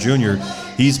Michael Porter Jr.,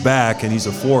 he's back and he's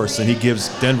a force, and he gives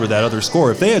Denver that other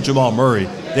score. If they had Jamal Murray,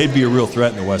 they'd be a real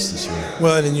threat in the West this year.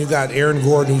 Well, and then you got Aaron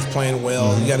Gordon who's playing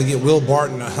well. You got to get Will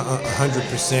Barton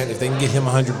 100%. If they can get him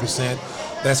 100%,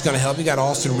 that's going to help. You got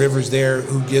Austin Rivers there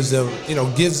who gives them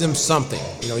something.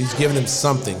 He's giving them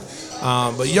something.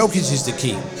 But Jokic is the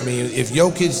key. I mean, if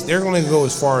Jokic, they're going to go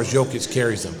as far as Jokic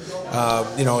carries them.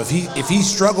 If he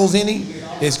struggles any,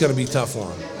 it's going to be tough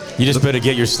for him. You just better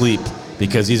get your sleep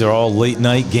because these are all late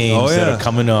night games that are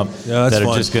coming up that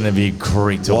are just going to be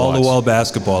great to watch. Wall-to-wall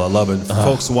basketball. I love it.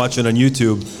 Folks watching on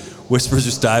YouTube, Whispers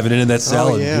just diving in that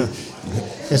salad. Oh, yeah.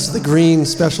 It's the green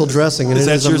special dressing, and is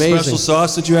it is your amazing. Special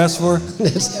sauce that you asked for?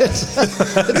 It's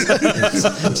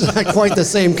not quite the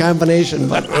same combination,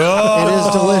 but it is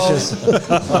delicious.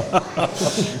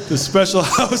 The special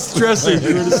house dressing,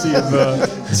 courtesy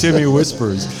of Timmy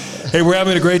Whispers. Hey, we're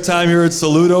having a great time here at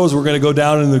Salutos. We're going to go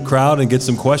down in the crowd and get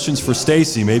some questions for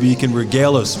Stacy. Maybe he can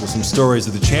regale us with some stories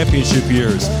of the championship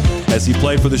years as he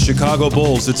played for the Chicago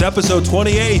Bulls. It's episode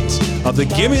 28 of the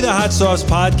Gimme the Hot Sauce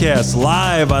podcast,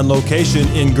 live on location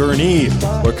in Gurnee.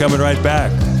 We're coming right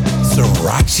back.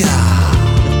 Sriracha.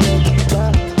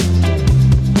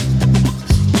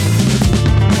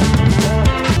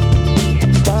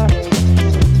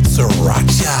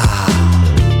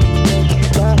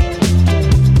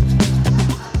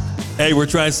 Hey, we're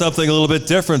trying something a little bit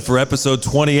different for episode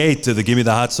 28 to the Gimme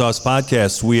the Hot Sauce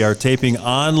podcast. We are taping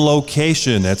on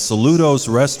location at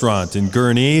Salutos Restaurant in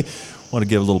Gurnee. Want to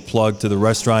give a little plug to the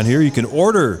restaurant here. You can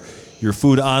order your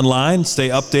food online. Stay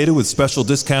updated with special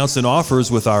discounts and offers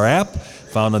with our app,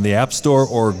 found on the App Store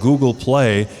or Google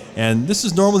Play. And this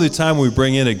is normally the time we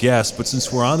bring in a guest, but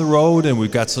since we're on the road and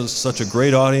we've got such a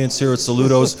great audience here at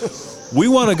Salutos, we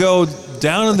want to go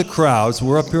down in the crowds.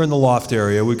 We're up here in the loft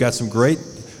area. We've got some great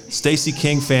Stacey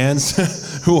King fans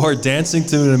who are dancing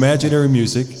to an imaginary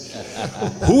music.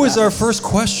 Who is our first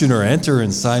questioner? Enter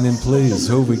and sign in, please.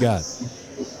 Who have we got?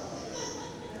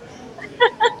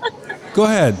 Go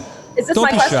ahead. Is this Don't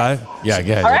my be question? shy. Yeah,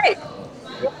 go ahead. All right.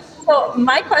 So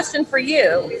my question for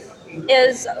you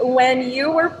is, when you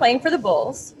were playing for the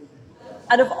Bulls,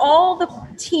 out of all the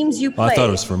teams you played, I thought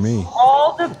it was for me.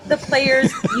 All the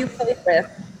players you played with,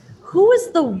 who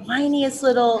was the whiniest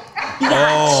little biatch?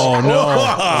 Oh, no.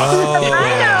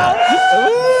 I know.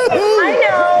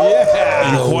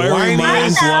 Yeah. Inquiring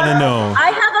minds want to know.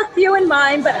 I have a few in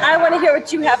mind, but I want to hear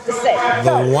what you have to say. The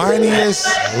whiniest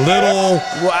little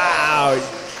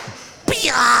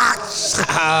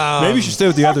Maybe you should stay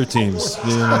with the other teams.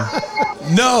 You know?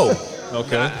 No.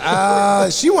 Okay.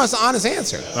 She wants an honest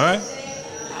answer. All right.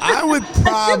 I would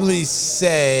probably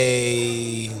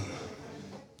say.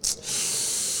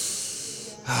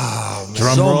 Oh, man.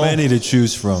 Drum So roll. many to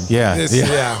choose from. Yeah.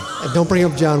 Yeah. And don't bring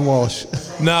up John Walsh.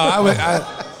 No, I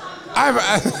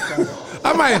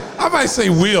might say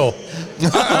Will.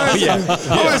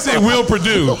 I might say Will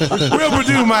Purdue. Will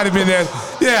Purdue might have been there.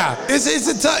 Yeah,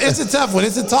 it's a tough one.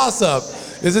 It's a toss up.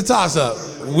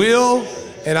 Will,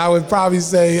 and I would probably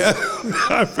say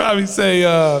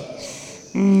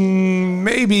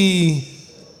maybe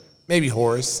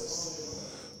Horace.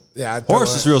 Yeah,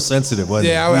 Horace is real sensitive, wasn't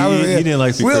he? Yeah, he didn't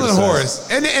like to be Will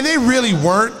criticized. and Horace, and they really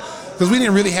weren't, because we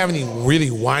didn't really have any really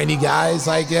whiny guys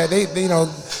like that. They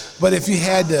but if you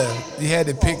had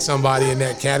to pick somebody in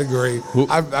that category,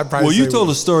 I'd probably. Well, you say told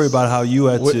Will. a story about how you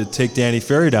had to take Danny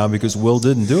Ferry down because Will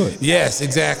didn't do it. Yes,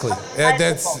 exactly.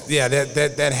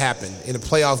 That happened in a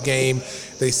playoff game.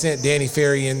 They sent Danny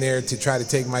Ferry in there to try to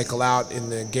take Michael out in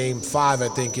the game 5, I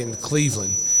think, in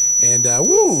Cleveland. And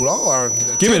Lord,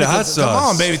 Give me the hot sauce. Come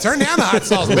on, baby, turn down the hot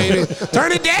sauce, baby.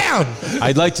 Turn it down.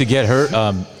 I'd like to get her.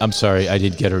 I'm sorry, I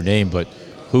didn't get her name, but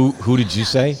who did you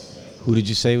say? Who did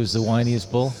you say was the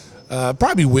whiniest bull?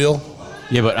 Probably Will.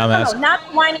 Yeah, but I'm No, asking. not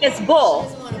the whiniest bull.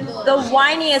 The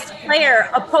whiniest player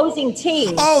opposing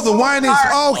team. Oh, the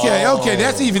whiniest. Okay,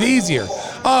 that's even easier.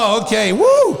 Oh, okay,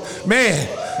 woo, man.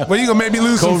 Well, you gonna make me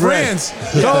lose some Code red. friends.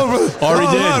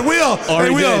 Already did. Will.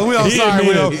 Already Hey, Will. did. I'm He sorry, didn't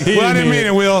mean Will. it. He Well, I didn't didn't mean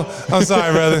it, Will. I'm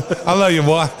sorry, brother. I love you,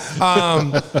 boy.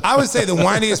 I would say the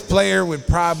whiniest player would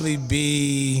probably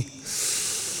be.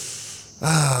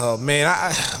 Oh man,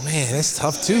 man, that's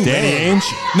tough too. Danny man.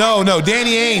 Ainge? No,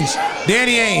 Danny Ainge.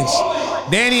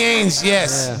 Danny Ainge,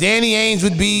 yes. Yeah. Danny Ainge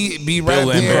would be right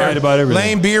there. Right about everything.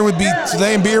 Lane Beer would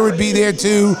be there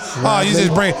too. Oh, you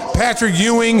just bring Patrick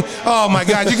Ewing. Oh my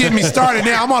God, you're getting me started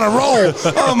now. I'm on a roll.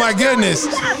 Oh my goodness.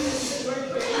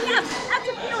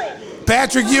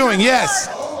 Patrick Ewing, yes.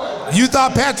 You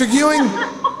thought Patrick Ewing?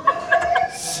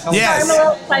 Yes. I'm a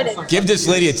little excited. Give this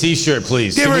lady a T-shirt,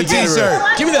 please. Give her a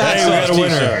T-shirt. Give me the hot sauce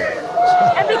T-shirt.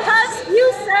 And because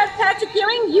you said Patrick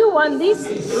Ewing, you won these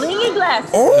blingy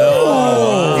glasses.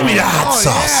 Oh. Give me the hot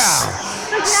sauce.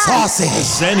 Yeah. Saucy.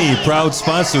 Zenny, proud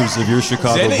sponsors of your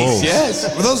Chicago Bulls.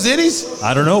 Yes. Were those Zennies?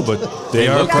 I don't know, but they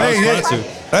are proud sponsors.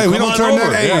 Hey, we don't turn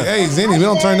that. Hey, Zennies, we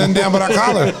don't turn nothing down but our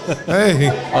collar. Hey,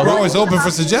 we're always open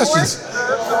for suggestions.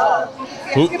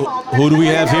 Who do we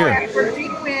have here?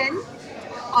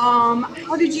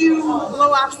 How did you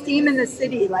blow off steam in the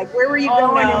city? Like, where were you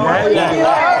going? And what were you doing?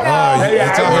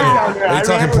 Are you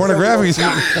talking pornography? So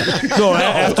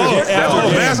after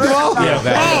basketball? Yeah,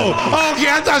 basketball. Okay.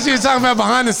 I thought she was talking about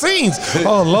behind the scenes.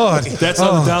 Oh, Lord. That's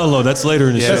on the download. That's later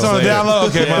in the show. That's on the download.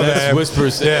 Okay, my bad.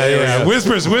 Whispers. Yeah.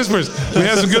 Whispers. We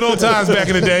had some good old times back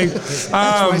in the day. That's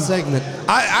my segment.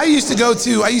 I used to go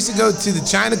to the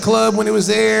China Club when it was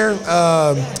there.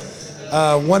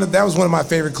 That was one of my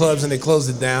favorite clubs, and they closed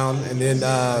it down. And then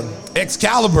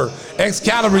Excalibur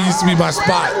used to be my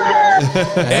spot.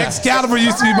 Excalibur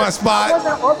used to be my I spot.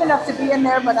 wasn't old enough to be in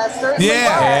there, but I certainly was.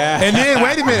 And then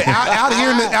wait a minute, out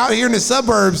here in the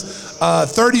suburbs,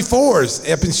 34s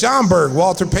up in Schaumburg,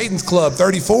 Walter Payton's club,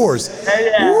 34s.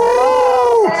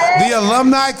 Woo! The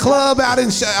alumni club out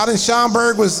in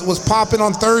Schaumburg was popping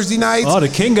on Thursday nights. Oh, the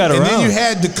King got around. And then you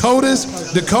had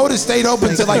Dakotas. Dakotas stayed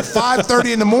open till like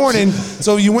 5:30 in the morning.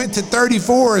 So you went to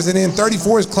 34s, and then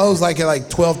 34s closed like at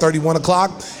 12:30, 1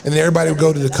 o'clock, and then everybody would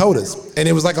go to Dakotas. And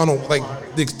it was like on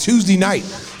the Tuesday night,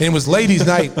 and it was ladies'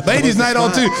 night. Ladies' night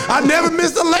on Tuesday. I never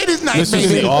missed a ladies' night. This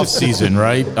is the off season,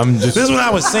 right? This is when I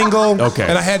was single. Okay.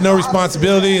 And I had no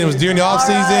responsibility, and it was during the off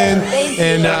season.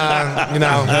 And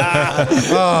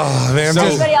oh man.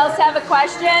 Anybody else have a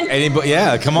question? Anybody?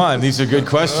 Yeah, come on. These are good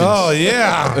questions. Oh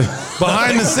yeah.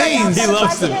 Behind the scenes. He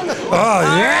loves them. Oh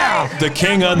yeah. The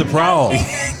King on the prowl.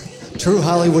 True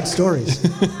Hollywood stories.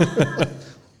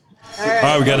 All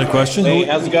right, we got a question. Hey,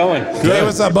 how's it going? Good. Hey,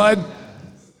 what's up, bud?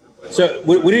 So,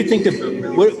 what do you think?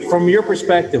 From your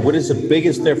perspective, what is the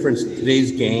biggest difference in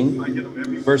today's game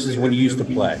versus when you used to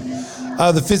play?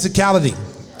 The physicality.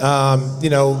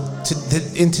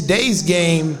 In today's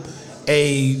game,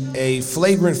 a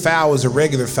flagrant foul is a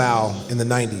regular foul in the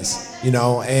 90s.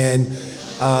 And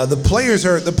the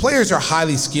players are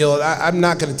highly skilled. I'm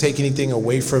not going to take anything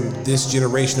away from this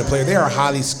generation of players. They are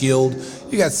highly skilled.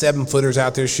 You got 7-footers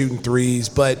out there shooting threes,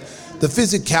 but the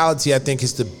physicality, I think,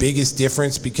 is the biggest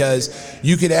difference, because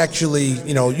you could actually,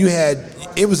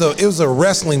 it was a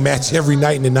wrestling match every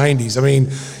night in the 90s. I mean,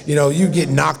 you get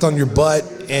knocked on your butt,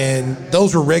 and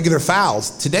those were regular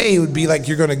fouls. Today, it would be like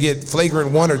you're going to get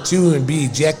flagrant 1 or 2 and be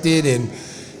ejected, and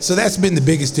so that's been the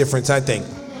biggest difference, I think.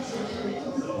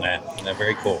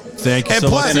 Very cool. Thank you and so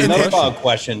plus, much. And another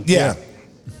question. Yeah.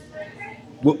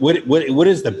 What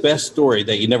is the best story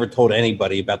that you never told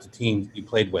anybody about the team you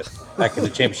played with back in the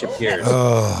championship years?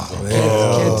 I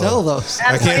can't tell those.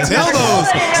 I can't tell those.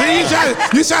 See,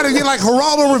 you try to get like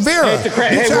Geraldo Rivera.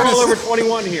 Hey, we're all over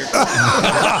 21 here.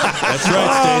 That's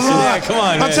right, Stacey. Yeah, come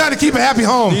on, man. I'm trying to keep a happy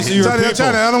home. These are your people.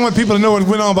 I don't want people to know what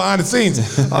went on behind the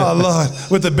scenes. Oh, Lord.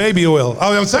 With the baby oil.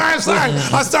 Oh, I'm sorry.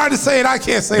 I started to say it. I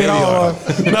can't say it all.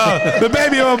 No, the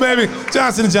baby oil, baby.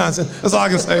 Johnson & Johnson. That's all I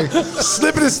can say.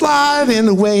 Slipping and sliding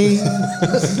away.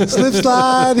 Slip,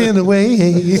 slide in the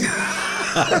way.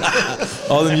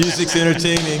 All the music's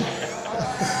entertaining.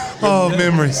 Oh,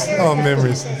 memories.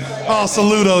 Oh,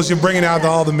 Salutos. You're bringing out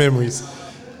all the memories.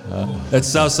 That's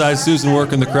Southside Susan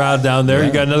working the crowd down there.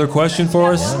 You got another question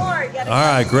for us? All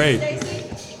right, great.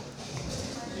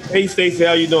 Hey, Stacey,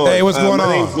 how you doing? Hey, what's going on?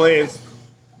 My name's Lance.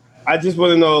 I just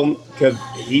want to know, because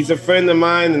he's a friend of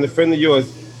mine and a friend of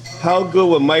yours, how good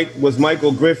was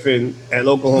Michael Griffin at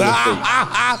Oklahoma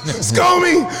State?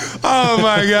 Scomey! Oh,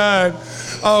 my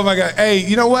God. Hey,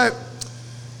 you know what?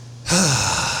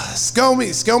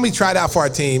 Scomey tried out for our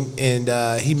team, and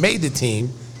he made the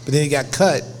team, but then he got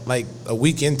cut like a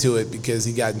week into it because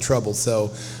he got in trouble.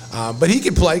 So, but he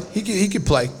could play. He could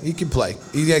play. He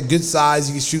got good size.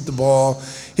 He could shoot the ball.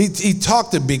 He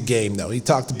talked a big game, though. He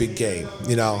talked a big game,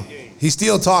 He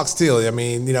still talks, I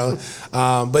mean,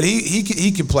 but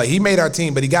he could play. He made our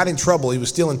team, but he got in trouble. He was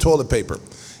stealing toilet paper.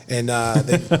 And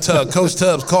Coach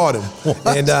Tubbs called him.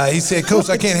 What? And he said, Coach,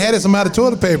 I can't have this. I'm out of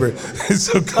toilet paper.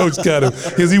 So Coach cut him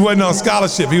because he wasn't on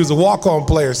scholarship. He was a walk-on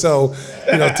player. So,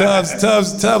 Tubbs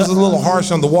was a little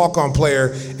harsh on the walk-on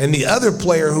player. And the other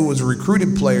player who was a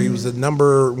recruited player, he was the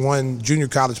number 1 junior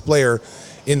college player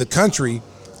in the country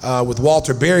with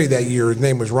Walter Berry that year. His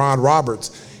name was Ron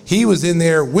Roberts. He was in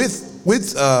there with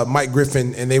Mike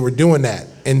Griffin, and they were doing that.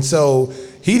 And so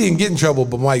he didn't get in trouble,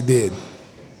 but Mike did.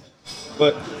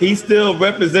 But he's still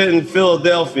representing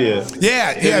Philadelphia.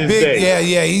 Yeah,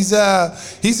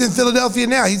 He's in Philadelphia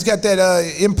now. He's got that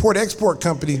import-export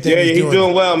company thing. Yeah, he's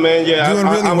doing well, man. Yeah,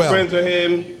 I'm well. friends with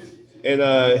him, and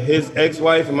his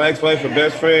ex-wife and my ex-wife are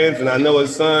best friends, and I know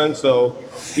his son, so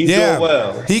he's doing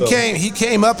well. He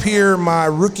came up here my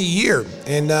rookie year,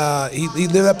 and he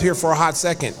lived up here for a hot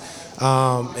second.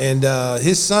 And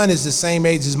his son is the same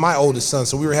age as my oldest son,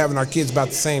 so we were having our kids about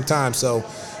the same time. So,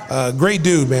 great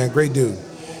dude, man, great dude.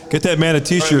 Get that man a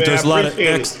T-shirt. Right, man, there's a lot of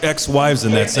ex-wives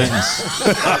in that sentence. A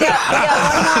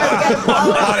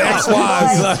lot of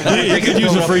ex-wives. You could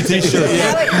use a free T-shirt.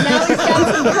 Now he's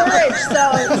got some courage,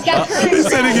 so he's got courage. He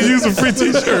said he could use a free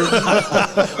T-shirt.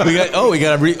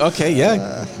 Okay,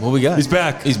 yeah. What we got? He's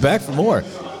back. He's back for more.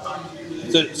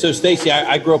 So Stacey,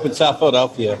 I grew up in South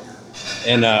Philadelphia,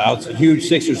 and I was a huge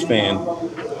Sixers fan.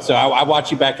 So I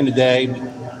watched you back in the day.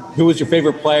 Who was your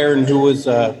favorite player, and who was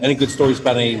any good stories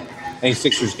about any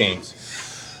Sixers games?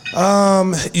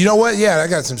 You know what? Yeah, I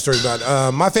got some stories about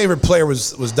it. My favorite player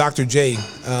was Dr. J.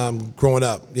 Growing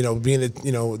up, being a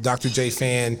Dr. J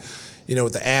fan,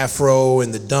 with the afro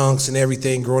and the dunks and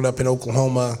everything. Growing up in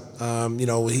Oklahoma,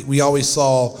 we always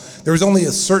saw. There was only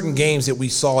a certain games that we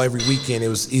saw every weekend. It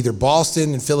was either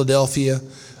Boston and Philadelphia.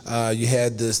 You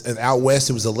had this, and out west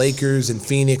it was the Lakers and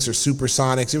Phoenix or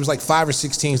Supersonics. It was like 5 or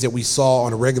 6 teams that we saw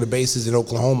on a regular basis in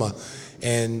Oklahoma,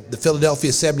 and the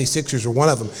Philadelphia 76ers were one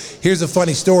of them. Here's a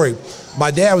funny story.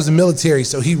 My dad was in the military,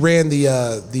 so he ran the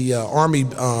Army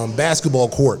basketball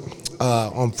court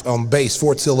on base,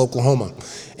 Fort Sill, Oklahoma.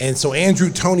 And so Andrew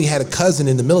Toney had a cousin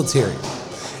in the military.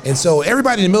 And so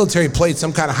everybody in the military played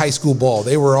some kind of high school ball.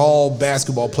 They were all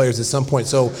basketball players at some point.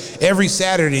 So every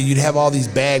Saturday you'd have all these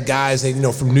bad guys,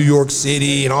 from New York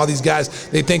City, and all these guys,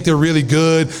 they think they're really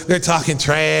good. They're talking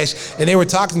trash. And they were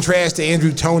talking trash to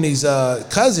Andrew Toney's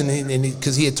cousin,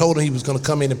 because he had told him he was going to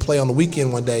come in and play on the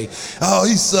weekend one day. Oh,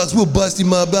 he sucks. We'll bust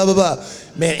him up, blah, blah, blah.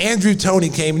 Man, Andrew Toney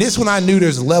came, and this is when I knew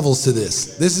there's levels to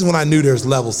this.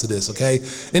 Okay?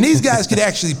 And these guys could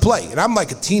actually play. And I'm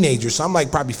like a teenager, so I'm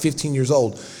like probably 15 years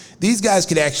old. These guys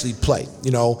could actually play,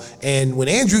 And when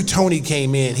Andrew Toney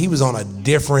came in, he was on a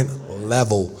different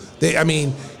level.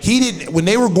 When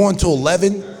they were going to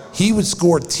 11, he would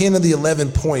score 10 of the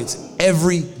 11 points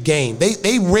every game.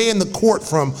 They ran the court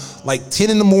from like 10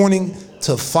 in the morning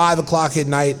to 5 o'clock at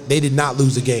night. They did not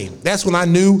lose a game. That's when I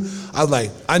knew. I was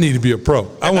like, I need to be a pro.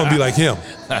 I want to be like him.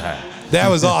 That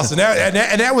was awesome.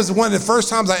 That was one of the first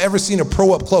times I ever seen a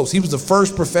pro up close. He was the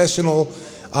first professional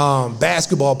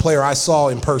basketball player I saw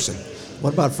in person.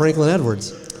 What about Franklin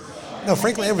Edwards? No,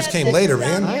 Franklin Edwards came later,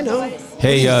 man. I know.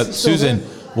 Hey, Susan,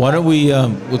 why don't we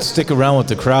let's stick around with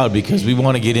the crowd, because we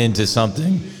want to get into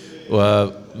something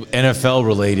NFL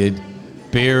related,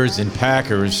 Bears and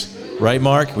Packers. Right,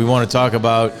 Mark? We want to talk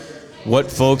about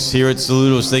what folks here at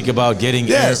Salutos think about getting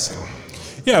Yes.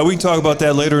 Yeah, we can talk about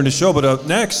that later in the show, but up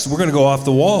next, we're going to go off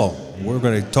the wall. We're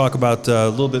going to talk about a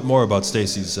little bit more about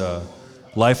Stacey's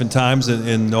life and times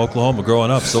in Oklahoma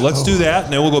growing up. So let's do that,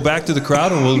 and then we'll go back to the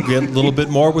crowd, and we'll get a little bit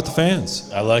more with the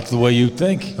fans. I like the way you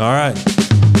think. All right.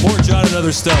 Poor John,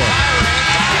 another Stella.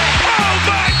 Oh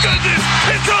my goodness!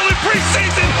 It's only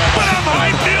preseason, but I'm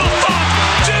hyped. Neil Funk,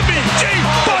 Jimmy G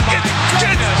buckets,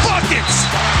 gets buckets.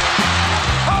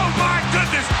 Oh my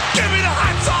goodness! Give me the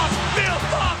hot sauce, Neil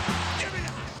Funk. Give me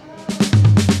the hot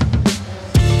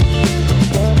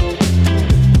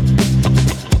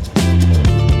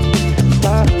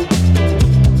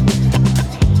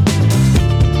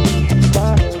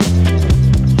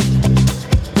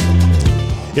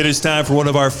It is time for one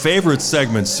of our favorite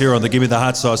segments here on the Gimme the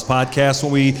Hot Sauce podcast.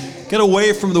 When we get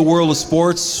away from the world of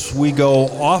sports, we go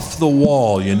off the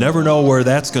wall. You never know where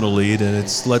that's going to lead, and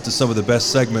it's led to some of the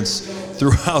best segments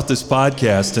throughout this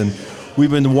podcast. And we've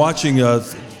been watching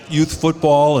youth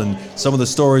football and some of the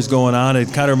stories going on.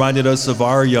 It kind of reminded us of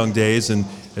our young days. And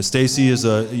as Stacey is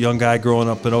a young guy growing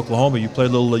up in Oklahoma, you played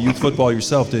a little youth football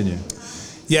yourself, didn't you?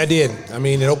 Yeah, I did.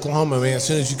 In Oklahoma, man, as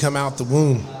soon as you come out the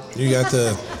womb, you got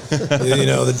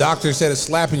the doctor instead of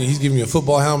slapping you, he's giving you a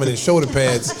football helmet and shoulder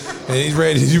pads, and he's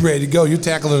ready to go. You're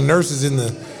tackling the nurses in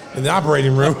the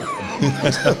operating room.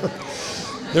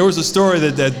 There was a story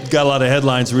that got a lot of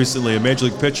headlines recently. A Major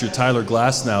League pitcher, Tyler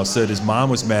Glasnow, said his mom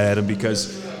was mad at him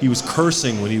because he was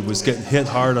cursing when he was getting hit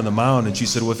hard on the mound, and she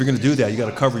said, well, if you're going to do that, you got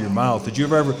to cover your mouth. Did you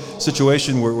ever have a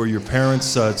situation where your parents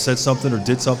said something or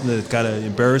did something that kind of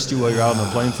embarrassed you while you're out on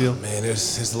the playing field? Man,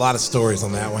 there's a lot of stories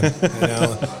on that one.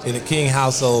 In the King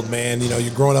household, man,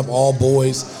 you're growing up all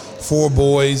boys, 4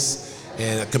 boys,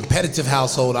 and a competitive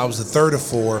household. I was the third of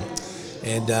 4.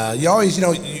 And you always,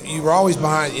 you were always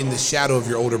behind in the shadow of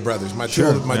your older brothers. My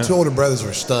two older brothers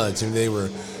were studs. I mean, they were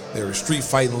street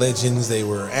fighting legends. They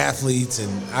were athletes,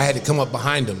 and I had to come up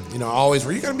behind them. Always,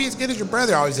 were you going to be as good as your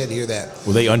brother? I always had to hear that.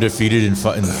 Were they undefeated in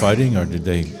the fighting, or did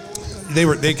they?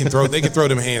 They can throw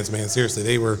them hands, man. Seriously,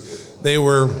 they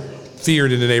were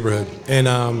feared in the neighborhood, and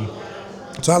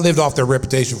so I lived off their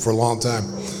reputation for a long time.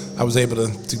 I was able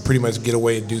to pretty much get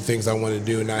away and do things I wanted to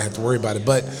do and not have to worry about it.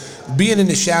 But being in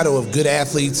the shadow of good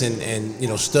athletes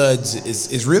and studs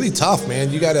is really tough, man.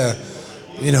 You gotta.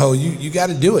 You got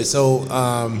to do it. So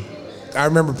I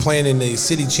remember playing in the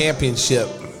city championship.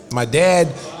 My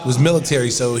dad was military,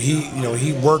 so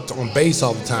he worked on base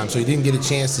all the time, so he didn't get a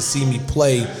chance to see me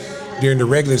play during the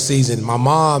regular season. My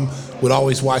mom would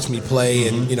always watch me play,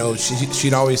 and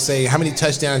she'd always say, "How many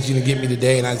touchdowns you gonna get me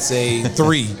today?" And I'd say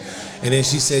 3. And then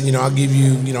she said, I'll give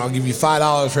you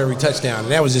 $5 for every touchdown.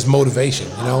 And that was just motivation,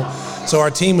 So our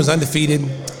team was undefeated.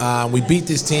 We beat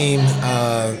this team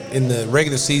in the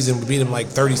regular season. We beat them like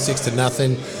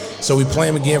 36-0. So we play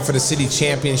them again for the city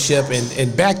championship.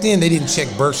 And back then they didn't check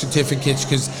birth certificates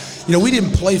because, we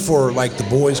didn't play for like the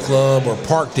boys club or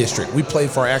park district. We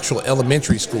played for our actual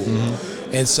elementary school.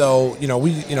 Mm-hmm. And so,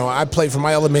 I played for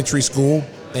my elementary school,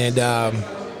 and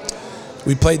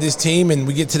we played this team, and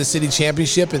we get to the city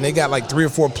championship, and they got like 3 or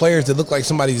 4 players that look like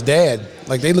somebody's dad.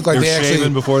 Like they look like they actually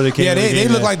before they came. Yeah, they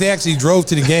look like they actually drove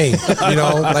to the game.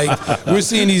 Like we're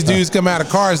seeing these dudes come out of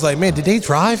cars. Like, man, did they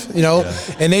drive?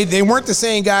 And they weren't the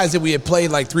same guys that we had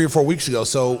played like 3 or 4 weeks ago.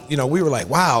 So we were like,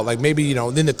 wow, like maybe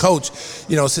then the coach,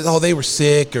 said, oh, they were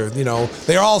sick, or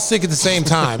they're all sick at the same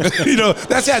time.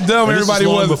 That's how dumb everybody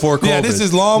was before COVID. Yeah, this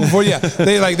is long before. Yeah,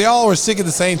 they all were sick at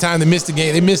the same time. They missed the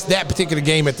game. They missed that particular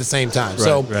game at the same time.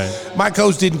 Right. My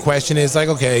coach didn't question it. It's like,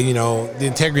 okay, the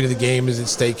integrity of the game is at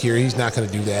stake here. He's not going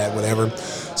to do that, whatever.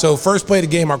 So first play of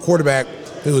the game, our quarterback,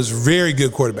 it was a very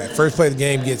good quarterback. First play of the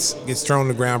game, gets thrown on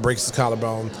the ground, breaks his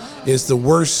collarbone. It's the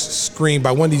worst scream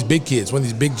by one of these big kids, one of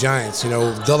these big giants,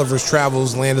 Gulliver's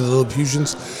Travels, Land of the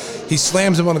Lilliputians. He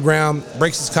slams him on the ground,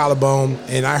 breaks his collarbone,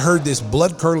 and I heard this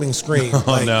blood-curdling scream.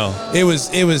 Oh, no. It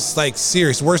was like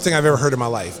serious, worst thing I've ever heard in my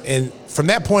life. And from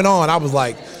that point on, I was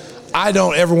like, I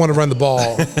don't ever want to run the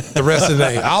ball the rest of the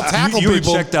day. I'll tackle people. You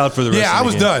were checked out for the rest of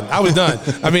the game. I was done.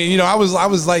 I mean, I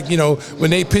was like, when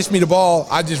they pitched me the ball,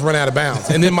 I just run out of bounds.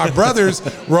 And then my brothers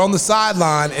were on the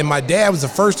sideline, and my dad was the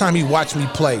first time he watched me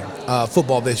play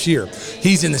football this year.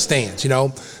 He's in the stands,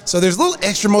 So there's a little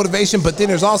extra motivation, but then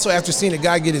there's also, after seeing a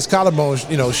guy get his collarbone,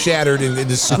 shattered and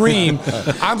the scream,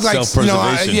 I'm like,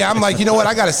 I'm like, what?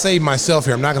 I got to save myself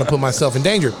here. I'm not going to put myself in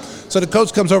danger. So the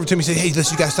coach comes over to me and says, hey,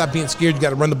 listen, you got to stop being scared. You got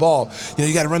to run the ball.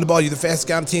 You got to run the ball. You're the fastest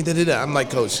guy on the team. Da-da-da. I'm like,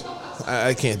 Coach,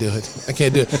 I can't do it. I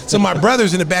can't do it. So my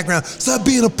brother's in the background, stop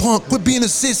being a punk. Quit being a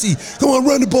sissy. Come on,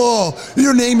 run the ball.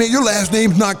 Your last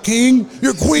name's not King.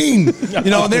 You're Queen. And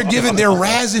they're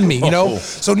razzing me,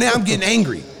 So now I'm getting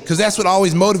angry. Because that's what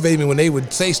always motivated me when they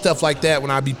would say stuff like that. When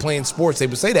I'd be playing sports, they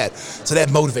would say that. So that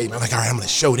motivated me. I'm like, all right, I'm going to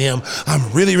show them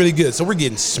I'm really, really good. So we're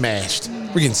getting smashed.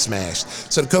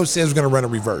 So the coach says we're going to run a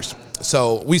reverse.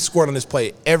 So we scored on this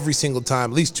play every single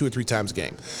time, at least 2 or 3 times a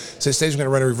game. So it says we're going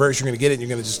to run a reverse. You're going to get it. And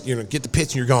you're going to get the pitch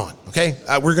and you're gone. Okay?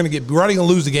 We're already going to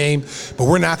lose the game, but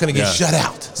we're not going to get shut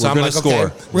out. So I'm like, okay,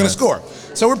 we're going to score.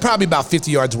 So we're probably about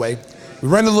 50 yards away. We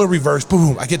run a little reverse,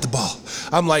 boom, I get the ball.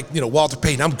 I'm like, Walter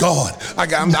Payton, I'm gone.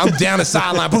 I'm down the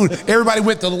sideline, boom. Everybody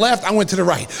went to the left, I went to the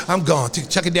right. I'm gone,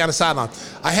 chuck it down the sideline.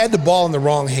 I had the ball in the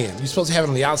wrong hand. You're supposed to have it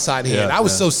on the outside hand. I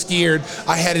was so scared,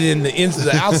 I had it in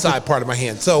the outside part of my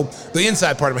hand. So the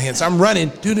inside part of my hand. So I'm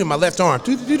running, in my left arm.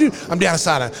 I'm down the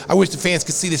sideline. I wish the fans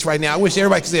could see this right now. I wish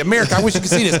everybody could see it. America, I wish you could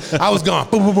see this. I was gone,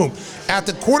 boom, boom, boom. At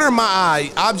the corner of my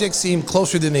eye, objects seem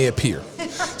closer than they appear.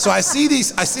 So I see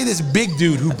this big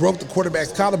dude who broke the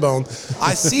quarterback's collarbone.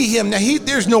 I see him. Now,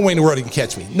 there's no way in the world he can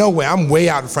catch me. No way. I'm way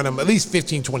out in front of him, at least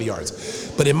 15, 20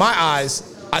 yards. But in my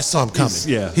eyes, I saw him coming.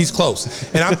 He's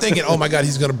close. And I'm thinking, oh, my God,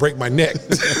 he's going to break my neck.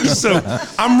 So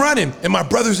I'm running, and my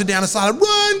brothers are down the side.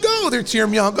 Run, go. They're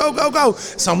cheering me on. Go, go, go.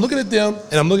 So I'm looking at them,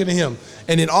 and I'm looking at him.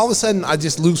 And then all of a sudden, I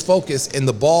just lose focus, and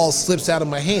the ball slips out of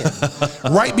my hand.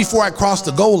 Right before I cross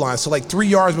the goal line, so like 3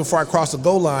 yards before I cross the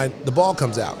goal line, the ball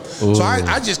comes out. Ooh. So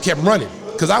I just kept running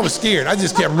because I was scared. I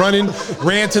just kept running,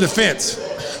 ran to the fence.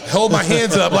 hold my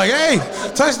hands up like, hey,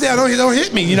 touchdown, don't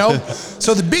hit me,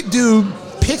 So the big dude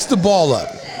picks the ball up,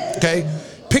 okay?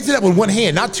 Picked it up with one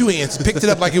hand, not two hands. Picked it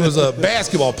up like it was a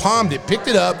basketball, palmed it, picked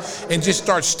it up, and just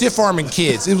started stiff-arming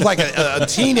kids. It was like a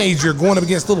teenager going up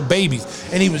against little babies,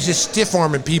 and he was just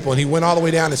stiff-arming people, and he went all the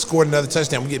way down and scored another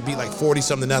touchdown. We get beat like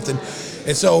 40-something-0.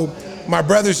 And so my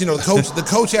brothers, the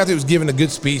coach after was giving a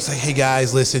good speech, like, hey,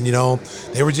 guys, listen,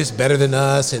 they were just better than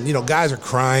us, and, guys are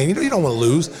crying. You don't want to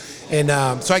lose. And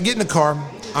so I get in the car.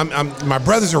 My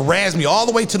brothers harassed me all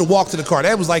the way to the walk to the car.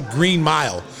 That was like Green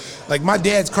Mile. Like my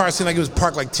dad's car seemed like it was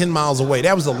parked like 10 miles away.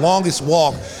 That was the longest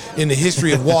walk in the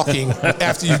history of walking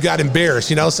after you got embarrassed,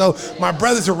 So my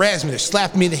brothers harassed me. They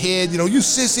slapped me in the head. You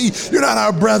sissy, you're not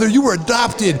our brother. You were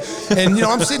adopted. And,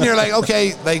 I'm sitting there like,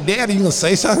 okay, like, Dad, are you going to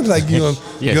say something? Like, you going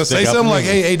to say something? Like,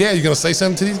 hey, Dad, you going to say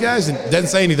something to these guys? And doesn't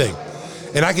say anything.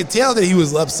 And I could tell that he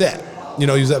was upset. He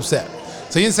was upset.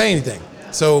 So he didn't say anything.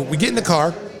 So we get in the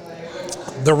car.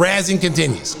 The razzing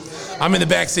continues. I'm in the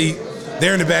back seat.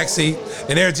 They're in the back seat,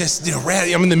 and they're just,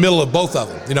 I'm in the middle of both of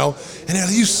them, and they're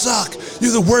like, you suck.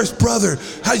 You're the worst brother.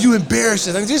 How you embarrassed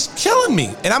us? They're just killing me,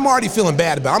 and I'm already feeling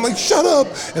bad about it. I'm like, shut up,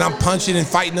 and I'm punching and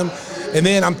fighting them, and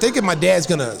then I'm thinking my dad's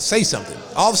going to say something.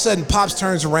 All of a sudden, Pops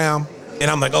turns around, and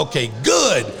I'm like, okay,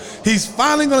 good. He's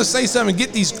finally going to say something and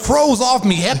get these crows off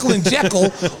me, Heckle and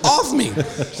Jekyll off me.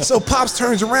 So Pops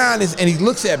turns around, and he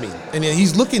looks at me, and then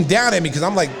he's looking down at me because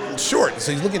I'm like short,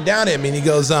 so he's looking down at me, and he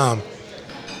goes,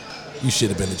 you should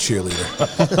have been a cheerleader.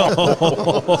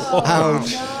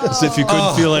 Ouch. As if you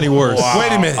couldn't feel any worse. Wow.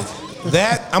 Wait a minute.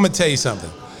 I'm going to tell you something.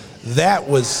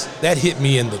 That hit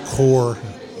me in the core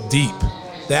deep.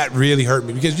 That really hurt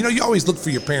me because, you always look for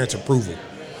your parents' approval.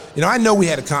 I know we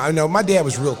had my dad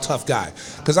was a real tough guy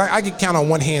because I could count on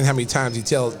one hand how many times he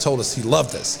told us he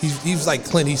loved us. He was like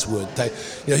Clint Eastwood type.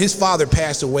 His father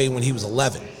passed away when he was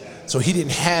 11. So he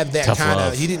didn't have that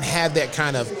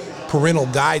kind of parental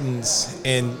guidance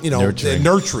and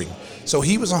nurturing. So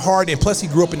he was and plus he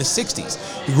grew up in the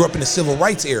 60s. He grew up in the civil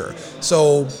rights era.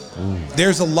 So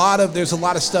there's a lot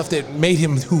of stuff that made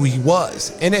him who he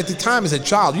was. And at the time as a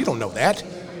child, you don't know that.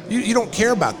 You don't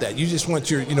care about that. You just want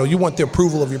you want the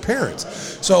approval of your parents.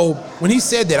 So when he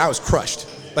said that, I was crushed.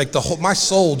 Like my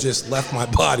soul just left my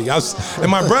body.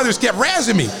 And my brothers kept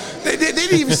razzing me. They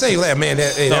didn't even say, man,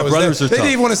 they didn't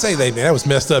even want to say, man, that was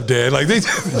messed up, Dad. Like they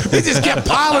just kept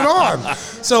piling on.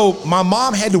 So my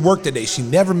mom had to work today. She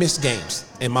never missed games.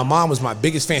 And my mom was my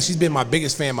biggest fan. She's been my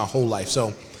biggest fan my whole life.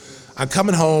 So I'm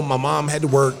coming home. My mom had to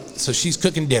work, so she's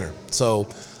cooking dinner. So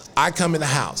I come in the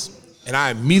house, and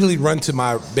I immediately run to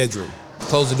my bedroom,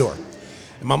 close the door.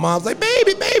 And my mom's like,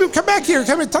 baby, come back here.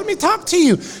 Come here, let me talk to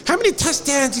you. How many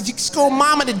touchdowns did you score,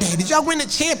 Mama, today? Did y'all win the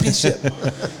championship?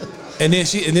 and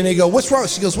then they go, what's wrong?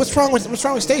 She goes, what's wrong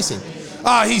with Stacy?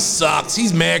 He sucks.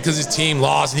 He's mad because his team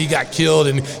lost and he got killed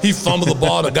and he fumbled the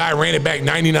ball. The guy ran it back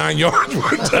 99 yards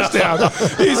for a touchdown.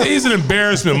 He's an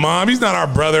embarrassment, Mom. He's not our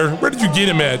brother. Where did you get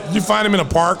him at? Did you find him in a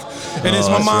park? And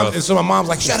so my mom's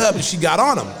like, shut up. And she got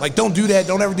on him. Like, don't do that.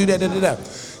 Don't ever do that.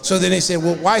 So then they said,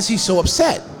 well, why is he so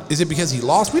upset? Is it because he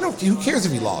lost? Who cares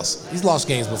if he lost? He's lost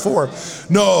games before.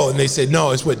 No, and they said,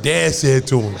 no, it's what Dad said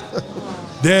to him.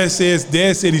 Dad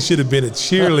said he should have been a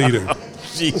cheerleader.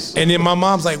 Jeez. And then my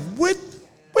mom's like, what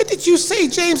did you say,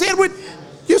 James Edward?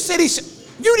 You said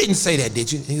you didn't say that,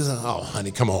 did you? He's like, oh,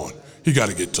 honey, come on. He got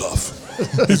to get tough.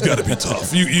 He's got to be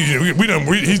tough.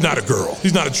 He's not a girl.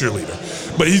 He's not a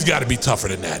cheerleader. But he's got to be tougher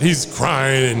than that. He's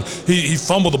crying, and he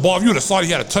fumbled the ball. If you would have thought he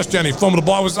had a touchdown and he fumbled the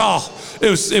ball,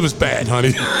 it was bad,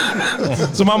 honey.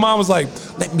 So my mom was like,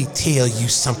 let me tell you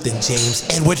something, James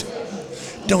Edward.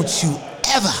 Don't you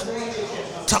ever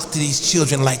talk to these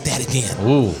children like that again.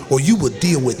 Ooh. Or you will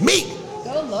deal with me.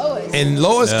 Go Lois. And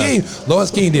Lois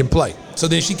King didn't play. So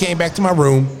then she came back to my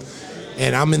room.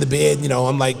 And I'm in the bed,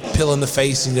 I'm like pilling the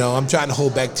face, I'm trying to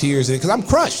hold back tears because I'm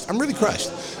crushed. I'm really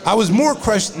crushed. I was more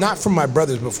crushed, not from my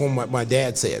brothers, but from what my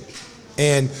dad said.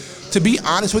 And to be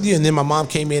honest with you, and then my mom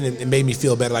came in and made me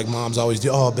feel better like moms always do.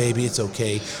 Oh, baby, it's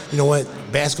okay. You know what?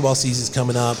 Basketball season's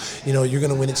coming up. You're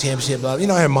going to win a championship.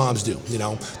 How moms do,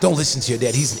 Don't listen to your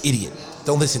dad. He's an idiot.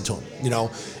 Don't listen to him,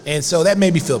 And so that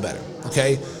made me feel better,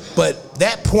 okay? But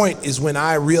that point is when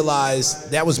I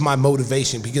realized that was my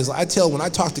motivation because when I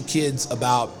talk to kids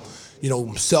about,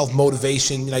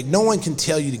 self-motivation, like no one can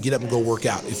tell you to get up and go work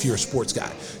out if you're a sports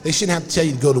guy. They shouldn't have to tell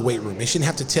you to go to the weight room. They shouldn't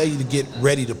have to tell you to get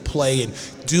ready to play and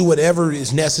do whatever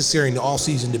is necessary in the off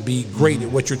season to be great at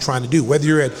what you're trying to do. Whether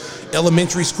you're at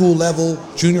elementary school level,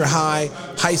 junior high,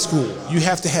 high school, you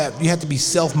have to be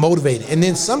self-motivated. And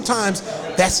then sometimes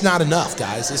that's not enough,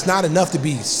 guys. It's not enough to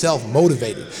be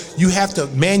self-motivated. You have to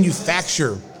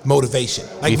manufacture motivation.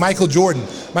 Like Michael Jordan.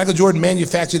 Michael Jordan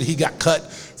manufactured, he got cut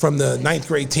from the 9th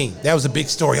grade team. That was a big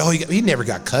story. Oh, he never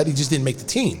got cut. He just didn't make the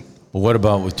team. Well, what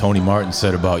about what Tony Martin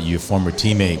said about your former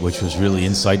teammate, which was really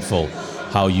insightful,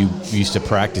 how you used to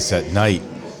practice at night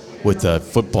with the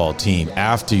football team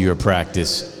after your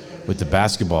practice with the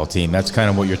basketball team? That's kind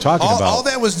of what you're talking about. All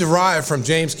that was derived from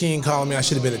James King calling me I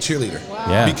should have been a cheerleader.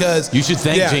 Yeah. Because you should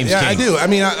thank James King. Yeah, I do. I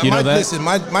mean, listen,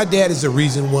 my dad is the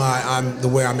reason why I'm the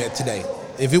way I'm at today.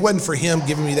 If it wasn't for him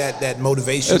giving me that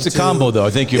motivation. It's a combo, though. I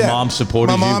think your mom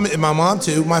supported you. My mom,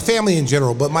 too. My family in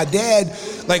general. But my dad,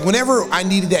 like, whenever I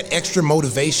needed that extra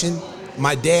motivation,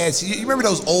 my dad, you remember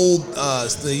those old,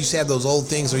 they used to have those old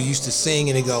things where you used to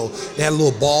sing and they had a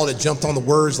little ball that jumped on the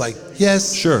words like,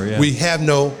 yes, sure, yeah. We have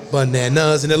no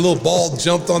bananas. And that little ball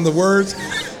jumped on the words.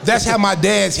 That's how my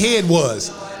dad's head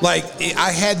was. Like,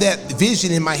 I had that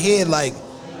vision in my head like,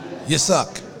 you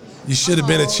suck. You should have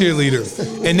been a cheerleader.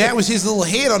 And that was his little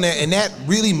head on that, and that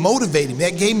really motivated me.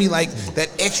 That gave me like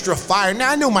that extra fire. Now,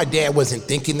 I know my dad wasn't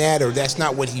thinking that, or that's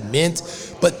not what he meant,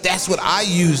 but that's what I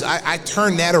use. I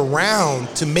turned that around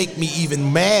to make me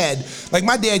even mad. Like,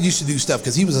 my dad used to do stuff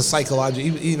because he was a psychologist.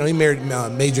 He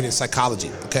majored in psychology,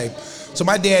 okay? So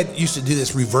my dad used to do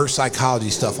this reverse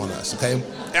psychology stuff on us, okay?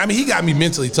 I mean, he got me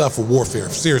mentally tough for warfare.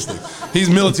 Seriously, he's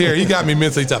military. He got me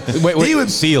mentally tough. Wait, he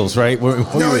was SEALs, right? He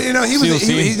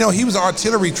was an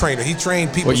artillery trainer. He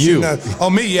trained people. What, you?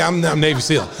 Me? Yeah, I'm Navy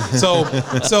SEAL. So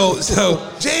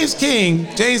James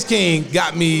King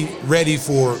got me ready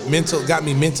got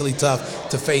me mentally tough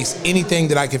to face anything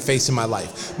that I could face in my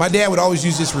life. My dad would always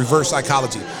use this reverse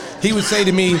psychology. He would say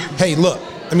to me, "Hey, look,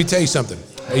 let me tell you something.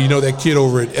 Hey, you know that kid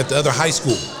over at the other high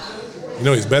school? You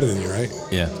know he's better than you, right?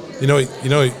 Yeah. You know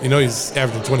he's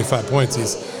averaging 25 points.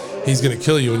 He's going to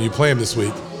kill you when you play him this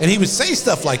week." And he would say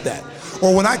stuff like that.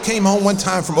 Or when I came home one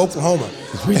time from Oklahoma,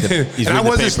 I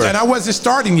wasn't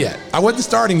starting yet.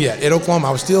 At Oklahoma.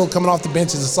 I was still coming off the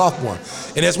bench as a sophomore.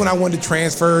 And that's when I wanted to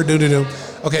transfer.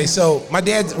 Okay, so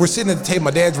we're sitting at the table.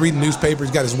 My dad's reading the newspaper.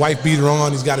 He's got his wife beater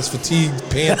on. He's got his fatigue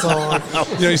pants on.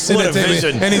 He's sitting at the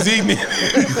table and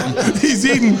he's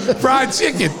eating fried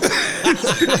chicken.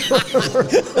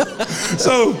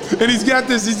 And he's got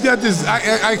this.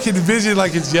 I can envision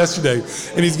like it's yesterday.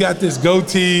 And he's got this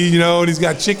goatee, and he's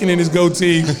got chicken in his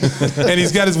goatee, and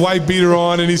he's got his white beater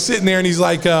on, and he's sitting there, and he's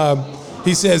like,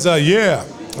 he says,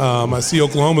 I see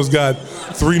Oklahoma's got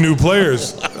 3 new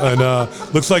players, and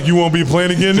looks like you won't be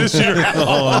playing again this year.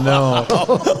 Oh, no.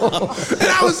 And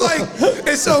I was like,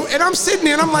 and I'm sitting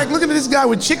there, and I'm like, looking at this guy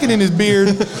with chicken in his beard,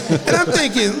 and I'm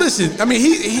thinking, listen, I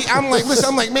mean,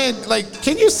 I'm like, man, like,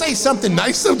 can you say something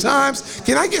nice sometimes?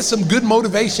 Can I get some good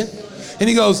motivation? And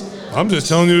he goes, I'm just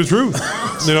telling you the truth.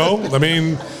 I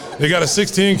mean, they got a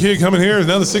 6'10" kid coming here,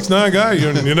 another 6'9" guy.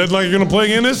 You're not like you're going to play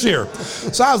again this year.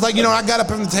 So I was like, I got up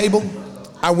from the table.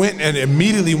 I went and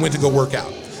immediately went to go work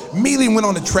out. Immediately went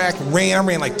on the track, I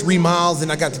ran like 3 miles,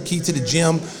 and I got the key to the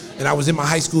gym, and I was in my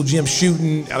high school gym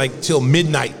shooting like till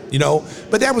midnight,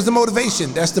 But that was the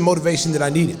motivation. That's the motivation that I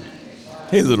needed.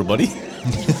 Hey, little buddy.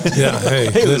 Yeah,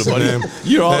 hey little buddy. Man.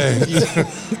 You're all.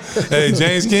 Hey,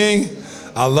 James King.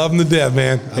 I love him to death,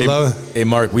 man. Hey,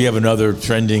 Mark, we have another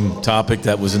trending topic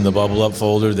that was in the Bubble Up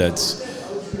folder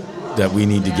that we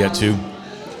need to get to.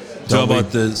 Talk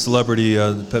about the celebrity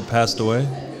that passed away?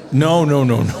 No. We'll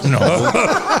get to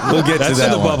that. That's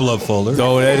in the Bubble Up folder.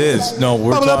 No, that is. No,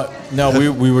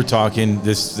 we were talking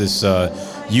this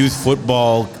youth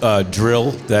football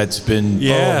drill that's been.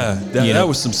 Yeah, that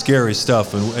was some scary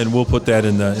stuff, and we'll put that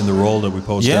in the roll that we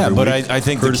post every week. I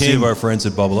think courtesy of our friends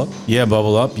at Bubble Up. Yeah,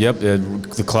 Bubble Up. Yep,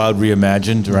 the Cloud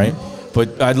Reimagined, right?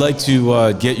 But I'd like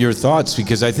to get your thoughts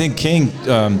because I think King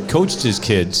coached his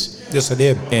kids. Yes, I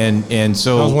did. And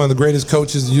so I was one of the greatest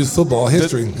coaches in youth football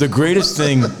history. The greatest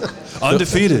thing,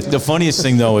 undefeated. The funniest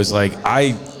thing though is like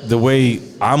the way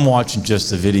I'm watching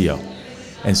just the video,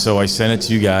 and so I sent it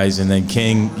to you guys, and then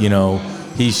King,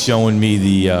 he's showing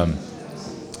me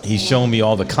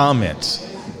all the comments.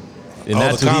 And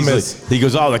all the comments. He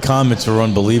goes, "Oh, the comments are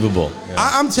unbelievable." Yeah.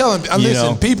 I'm telling you,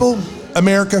 listen, people,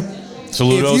 America,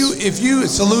 Salutos.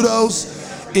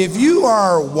 If you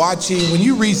are watching, when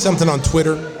you read something on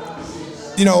Twitter,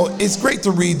 it's great to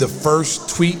read the first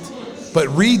tweet, but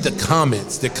read the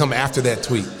comments that come after that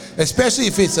tweet, especially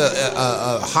if it's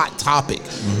a hot topic.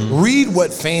 Mm-hmm. Read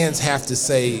what fans have to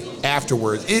say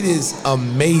afterwards. It is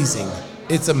amazing.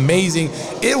 It's amazing.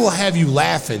 It will have you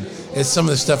laughing at some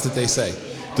of the stuff that they say.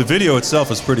 The video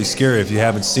itself is pretty scary if you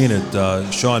haven't seen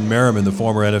it. Sean Merriman, the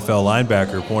former NFL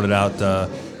linebacker, pointed out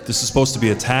this is supposed to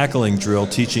be a tackling drill,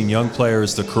 teaching young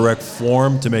players the correct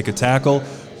form to make a tackle,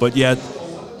 but yet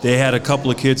they had a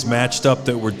couple of kids matched up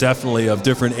that were definitely of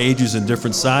different ages and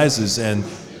different sizes. And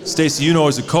Stacey, you know,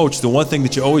 as a coach, the one thing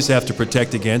that you always have to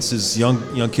protect against is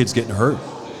young kids getting hurt.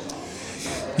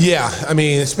 Yeah, I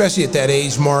mean, especially at that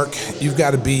age mark, you've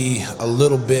got to be a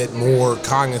little bit more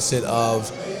cognizant of,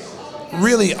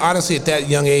 really, honestly, at that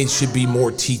young age should be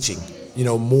more teaching,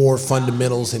 more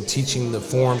fundamentals and teaching the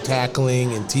form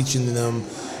tackling and teaching them,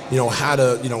 how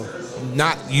to,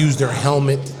 not use their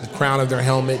helmet, the crown of their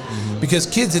helmet, because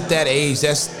kids at that age,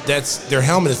 that's their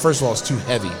helmet is, first of all, it's too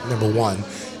heavy, number one,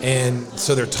 and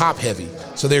so they're top heavy,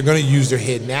 so they're going to use their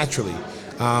head naturally.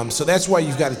 So that's why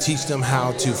you've got to teach them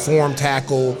how to form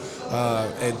tackle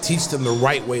and teach them the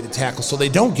right way to tackle so they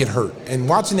don't get hurt. And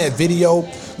watching that video,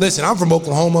 listen, I'm from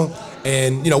Oklahoma,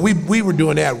 and we were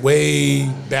doing that way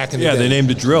back in the day. Yeah, they named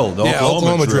the drill, the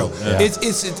Oklahoma drill. Yeah.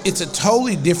 It's a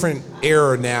totally different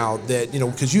era now that,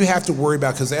 because you have to worry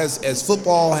about, because as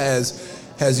football has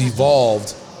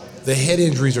evolved, the head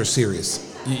injuries are serious.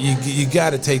 You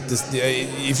got to take this.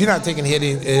 If you're not taking head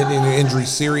injury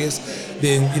serious,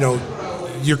 then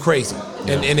you're crazy.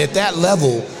 Yeah. And at that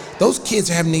level, those kids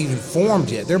haven't even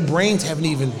formed yet. Their brains haven't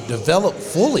even developed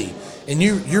fully. And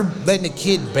you're letting a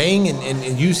kid bang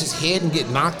and use his head and get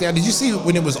knocked out. Did you see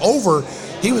when it was over,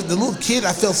 the little kid,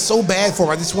 I felt so bad for him.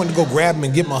 I just wanted to go grab him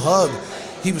and give him a hug.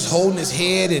 He was holding his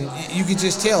head, and you could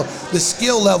just tell the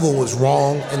skill level was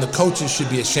wrong, and the coaches should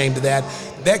be ashamed of that.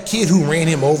 That kid who ran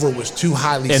him over was too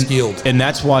highly skilled. And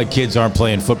that's why kids aren't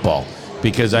playing football.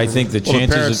 Because I think the chances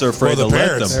the parents are afraid to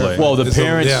let them play. Well, the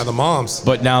parents, the moms.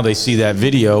 But now they see that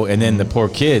video, and then the poor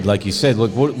kid, like you said,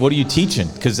 look, what are you teaching?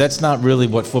 Because that's not really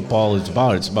what football is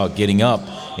about. It's about getting up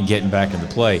and getting back into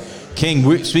play.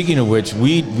 King, speaking of which,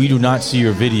 we do not see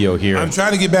your video here. I'm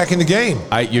trying to get back in the game.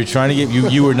 You're trying to get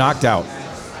you were knocked out.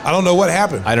 I don't know what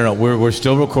happened. I don't know. We're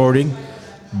still recording.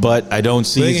 But I don't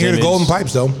see. They can hear the golden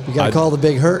pipes, though. You got to call the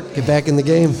big hurt. Get back in the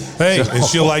game. Hey, and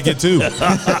she'll like it too. I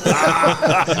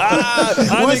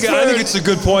think it's a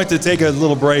good point to take a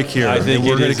little break here. I think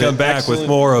we're going to come back with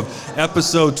more of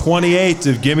episode 28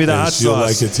 of Gimme the Hot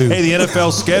Sauce. Like it too. Hey, the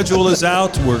NFL schedule is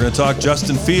out. We're going to talk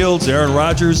Justin Fields, Aaron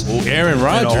Rodgers, and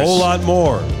a whole lot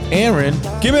more. Aaron,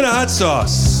 Gimme the Hot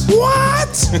Sauce.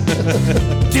 What?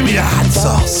 Gimme the hot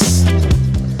sauce.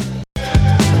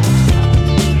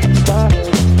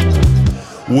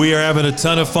 We are having a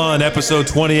ton of fun. Episode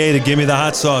 28 of Gimme the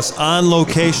Hot Sauce on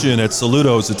location at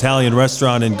Salutos Italian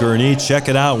Restaurant in Gurnee. Check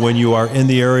it out when you are in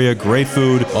the area. Great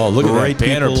food. Oh, look at that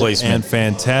banner placement. And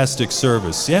fantastic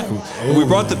service. Yeah, we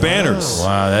brought the banners.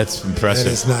 Wow, that's impressive.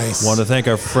 That is nice. Want to thank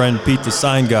our friend Pete the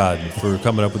Sign God for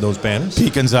coming up with those banners.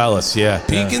 Pete Gonzalez, yeah.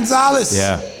 Gonzalez.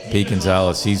 Yeah, Pete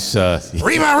Gonzalez. He's...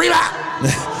 Reba!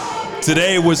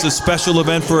 Today was a special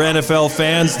event for NFL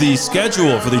fans. The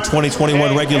schedule for the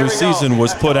 2021 regular season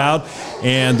was put out,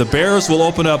 and the Bears will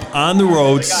open up on the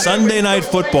road Sunday Night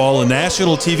Football, a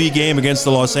national TV game against the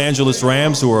Los Angeles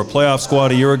Rams, who were a playoff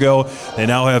squad a year ago. They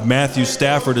now have Matthew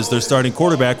Stafford as their starting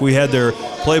quarterback. We had their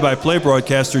play-by-play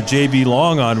broadcaster, J.B.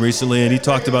 Long, on recently, and he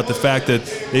talked about the fact that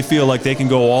they feel like they can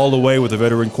go all the way with a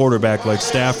veteran quarterback like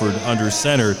Stafford under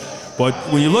center. But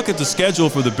when you look at the schedule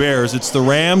for the Bears, it's the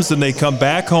Rams, then they come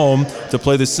back home to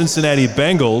play the Cincinnati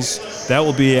Bengals. That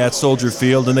will be at Soldier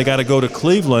Field. And they got to go to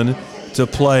Cleveland to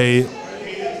play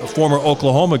a former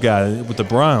Oklahoma guy with the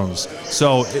Browns.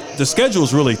 So the schedule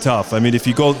is really tough. I mean, if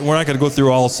you go, we're not going to go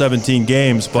through all 17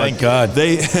 games, but thank God.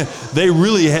 They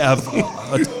really have,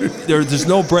 there's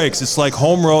no breaks. It's like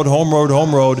home road,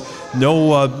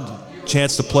 no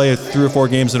chance to play 3 or 4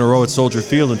 games in a row at Soldier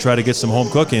Field and try to get some home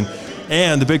cooking.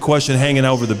 And the big question hanging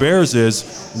over the Bears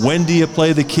is, when do you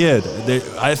play the kid?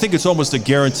 I think it's almost a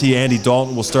guarantee Andy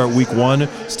Dalton will start week 1.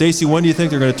 Stacey, when do you think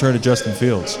they're going to turn to Justin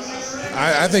Fields?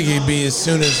 I think he'd be as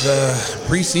soon as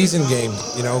preseason game,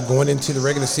 going into the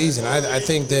regular season. I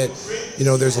think that,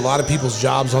 there's a lot of people's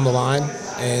jobs on the line,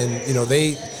 and,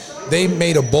 they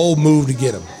made a bold move to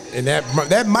get him. And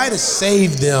that might have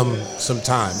saved them some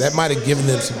time. That might have given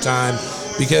them some time,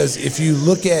 because if you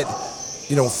look at,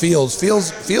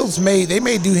 Fields may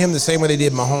do him the same way they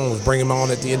did Mahomes, bring him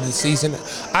on at the end of the season.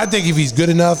 I think if he's good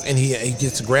enough and he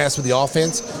gets a grasp of the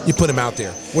offense, you put him out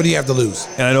there. What do you have to lose?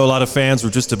 And I know a lot of fans were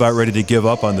just about ready to give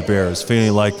up on the Bears,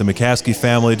 feeling like the McCaskey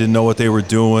family didn't know what they were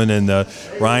doing, and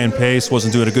Ryan Pace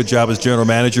wasn't doing a good job as general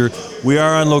manager. We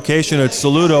are on location at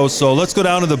Salutos, so let's go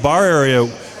down to the bar area.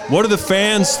 What do the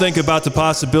fans think about the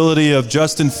possibility of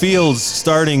Justin Fields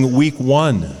starting week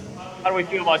 1? How do we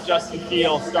feel about Justin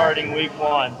Fields starting week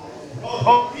 1?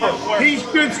 Oh, he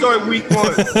should start week 1.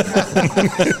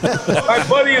 My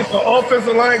buddy is the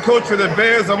offensive line coach for the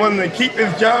Bears. I want him to keep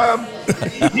his job.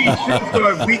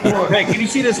 Week 1. Hey, can you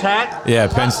see this hat? Yeah,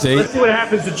 Penn State. Let's see what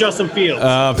happens to Justin Fields.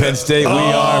 Penn State, we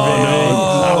are,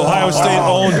 baby. Ohio State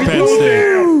owned Penn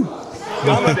State.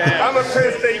 I'm a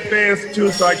Penn State fan too,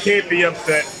 so I can't be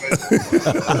upset.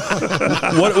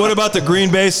 What about the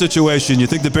Green Bay situation? You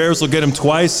think the Bears will get him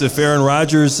twice if Aaron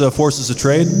Rodgers forces a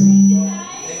trade?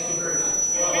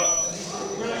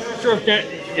 Sure,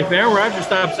 if Aaron Rodgers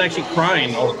stops actually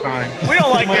crying all the time. We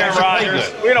don't like Aaron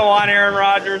Rodgers. We don't want Aaron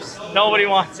Rodgers. Nobody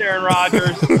wants Aaron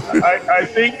Rodgers. I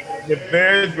think the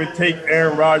Bears would take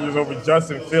Aaron Rodgers over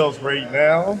Justin Fields right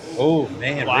now. Oh,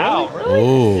 man. Wow. Really?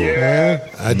 Oh, Yeah.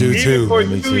 I do Even too. for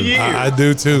 2 years. I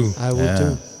do too. I would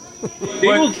too.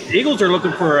 The Eagles are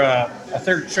looking for a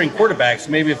third-string quarterback, so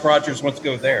maybe if Rodgers wants to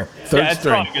go there. Yeah, it's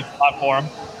probably a good spot for him.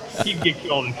 He'd get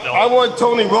killed in Philly. I want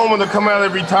Tony Romo to come out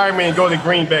of retirement and go to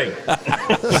Green Bay.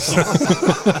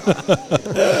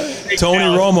 Tony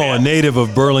Romo, a native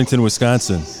of Burlington,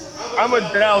 Wisconsin. I'm a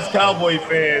Dallas Cowboy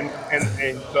fan,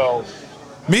 and so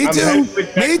Me I'm too. happy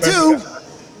with Me Dak too. Prescott.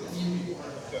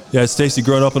 Yeah, Stacey,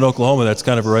 growing up in Oklahoma, that's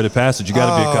kind of a rite of passage. You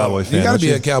got to be a Cowboy fan. You got to don't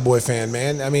be a Cowboy fan,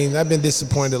 man. I mean, I've been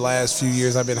disappointed the last few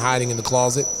years. I've been hiding in the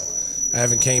closet. I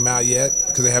haven't came out yet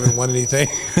because they haven't won anything.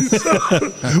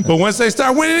 But once they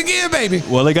start winning again, baby.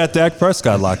 Well, they got Dak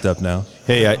Prescott locked up now.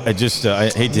 Hey, I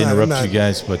hate to interrupt you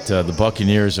guys, but the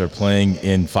Buccaneers are playing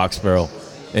in Foxborough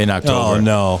in October. Oh,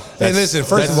 no. Hey, listen,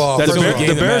 first of all, that's the only game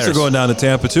The that Bears are matters. going down to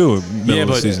Tampa, too, middle of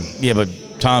the season. Yeah, but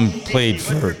Tom played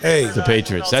for the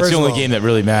Patriots. That's first the of only all- game that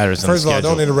really matters. First of on all, the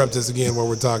don't schedule. interrupt us again while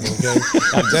we're talking, okay?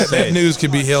 that news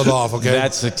could be held off, okay?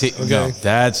 That's the no,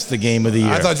 that's the game of the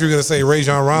year. I thought you were going to say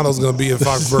Rajon Rondo's going to be in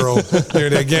Foxborough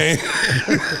during that game.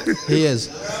 He is.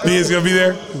 He is going to be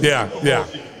there? Yeah.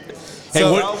 Hey,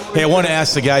 I want to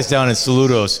ask the guys down in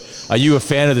Salutos, are you a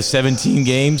fan of the 17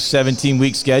 games,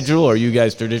 17-week schedule, or are you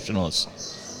guys traditionalists?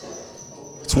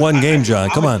 It's one game, John.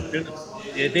 Come on.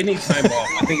 Yeah, they need time off.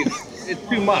 I think it's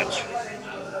too much.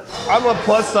 I'm a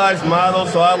plus-size model,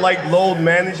 so I like load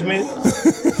management.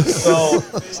 So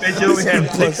they should only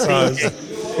have 16 games.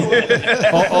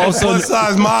 All of a sudden,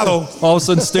 Plus-size model. all of a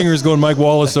sudden, Stinger's going Mike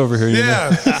Wallace over here. You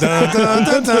know? Yeah. Dun, dun,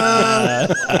 dun,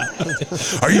 dun.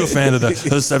 Are you a fan of the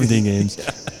 17 games?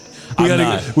 We I'm got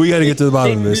not. to get to the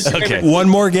bottom of this. Okay. One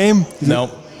more game?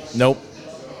 Nope.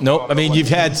 I mean, you've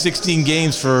had 16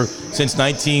 games since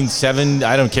 1970.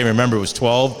 Can't remember. It was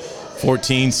 12,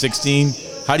 14, 16.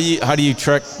 How do you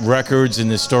track records and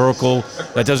historical?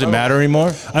 That doesn't matter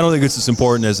anymore. I don't think it's as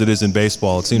important as it is in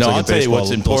baseball. It seems No, like I'll in tell you baseball, what's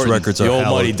those important. records The are old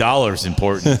money hallowed. dollar is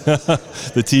important.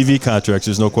 The TV contracts,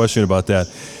 there's no question about that.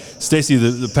 Stacey,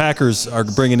 the Packers are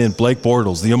bringing in Blake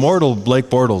Bortles, the immortal Blake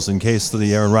Bortles, in case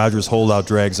the Aaron Rodgers holdout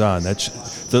drags on.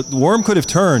 The worm could have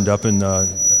turned up in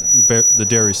the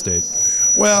Dairy State.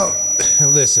 Well,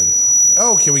 listen.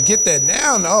 Oh, can we get that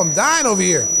now? No, I'm dying over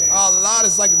here. Oh, Lord,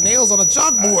 it's like nails on a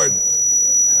chalkboard.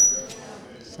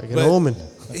 It's like an omen.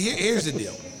 Here's the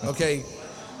deal, okay?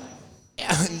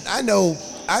 I know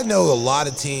a lot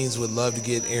of teams would love to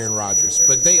get Aaron Rodgers,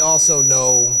 but they also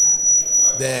know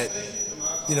that,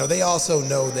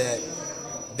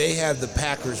 they have the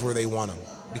Packers where they want them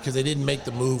because they didn't make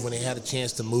the move when they had a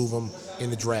chance to move him in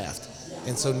the draft.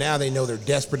 And so now they know they're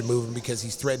desperate to move him because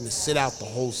he's threatened to sit out the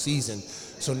whole season.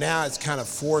 So now it's kind of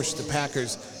forced the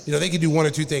Packers. They can do one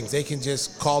or two things. They can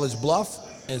just call his bluff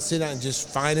and sit out and just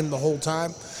find him the whole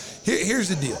time. Here's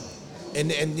the deal.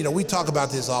 And we talk about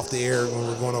this off the air when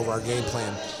we're going over our game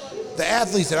plan. The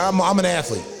athletes, and I'm an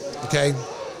athlete, okay?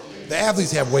 The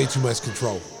athletes have way too much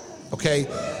control, okay?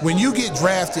 When you get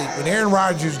drafted, when Aaron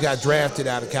Rodgers got drafted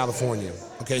out of California,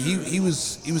 okay, he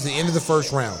was the end of the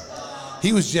first round.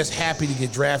 He was just happy to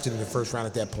get drafted in the first round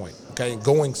at that point, okay, and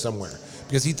going somewhere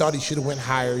because he thought he should have went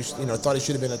higher, thought he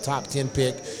should have been a top 10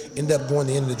 pick, ended up going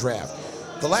to the end of the draft.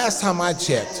 The last time I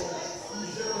checked,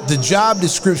 the job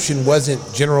description wasn't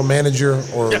general manager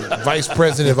or vice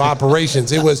president of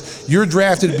operations. It was you're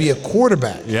drafted to be a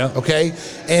quarterback, okay?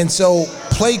 And so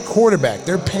play quarterback.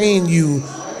 They're paying you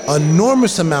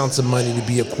enormous amounts of money to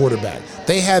be a quarterback.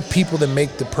 They have people that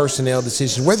make the personnel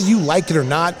decisions, whether you like it or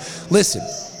not. Listen,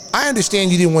 I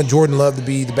understand you didn't want Jordan Love to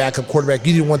be the backup quarterback.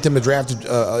 You didn't want them to draft.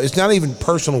 It's not even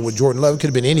personal with Jordan Love. It could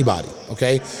have been anybody,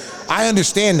 okay? I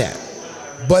understand that.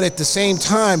 But at the same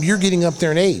time, you're getting up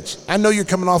there in age. I know you're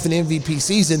coming off an MVP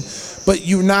season, but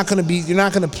you're not going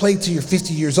to play till you're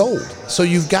 50 years old. So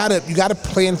you've got to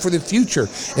plan for the future.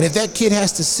 And if that kid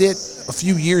has to sit a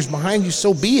few years behind you,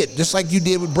 so be it. Just like you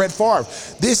did with Brett Favre.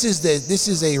 This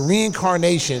is a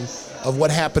reincarnation of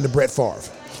what happened to Brett Favre.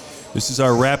 This is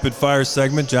our rapid fire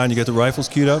segment. John, you got the rifles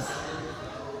queued up?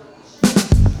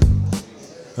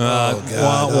 God.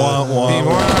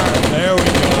 There we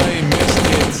go.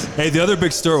 Hey, the other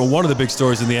big story, one of the big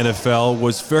stories in the NFL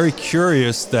was very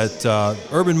curious that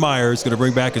Urban Meyer is going to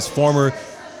bring back his former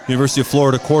University of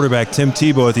Florida quarterback, Tim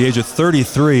Tebow, at the age of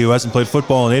 33, who hasn't played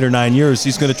football in 8 or 9 years.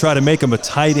 He's going to try to make him a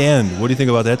tight end. What do you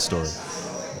think about that story?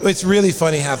 It's really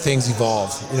funny how things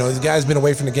evolve. You know, the guy's been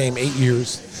away from the game 8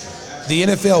 years. The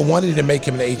NFL wanted to make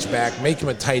him an H-back, make him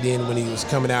a tight end when he was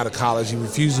coming out of college. He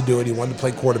refused to do it. He wanted to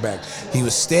play quarterback. He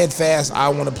was steadfast, I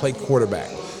want to play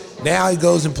quarterback. Now he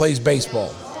goes and plays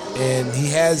baseball. And he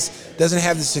doesn't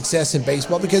have the success in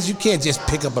baseball because you can't just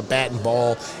pick up a bat and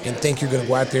ball and think you're going to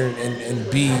go out there and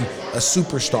be a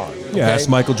superstar. Okay? Yeah, that's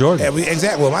Michael Jordan. Yeah,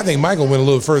 exactly. Well, I think Michael went a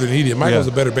little further than he did. Michael's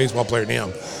a better baseball player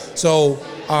than him. So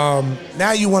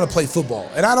now you want to play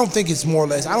football. And I don't think it's more or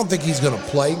less, I don't think he's going to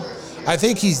play. I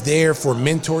think he's there for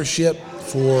mentorship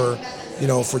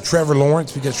for Trevor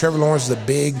Lawrence, because Trevor Lawrence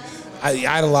is I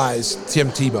idolize Tim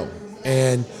Tebow.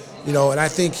 And I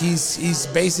think he's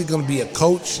basically going to be a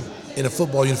coach in a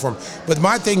football uniform. But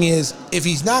my thing is, if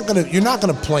you're not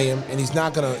going to play him, and he's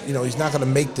not going to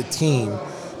make the team,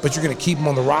 but you're going to keep him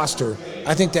on the roster.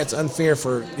 I think that's unfair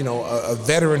for a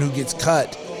veteran who gets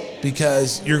cut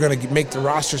because you're going to make the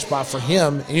roster spot for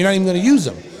him, and you're not even going to use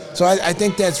him. So I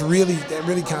think that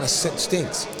really kind of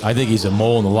stinks. I think he's a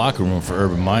mole in the locker room for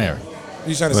Urban Meyer.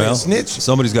 You trying to say a snitch?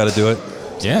 Somebody's got to do it.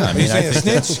 Yeah, I mean, I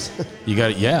think snitch? You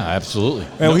got it. Yeah, absolutely.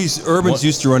 And Urban's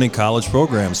used to running college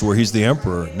programs where he's the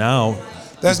emperor. Now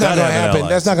that's not going to happen.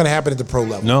 That's not going to happen at the pro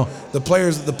level. No, the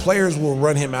players will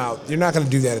run him out. You're not going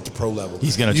to do that at the pro level.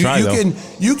 He's going to try though.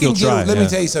 Let me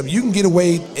tell you something. You can get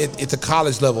away at the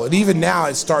college level, and even now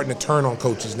it's starting to turn on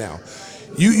coaches now.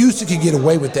 You used to could get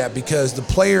away with that because the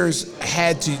players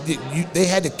had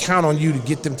to count on you to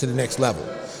get them to the next level.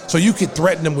 So you could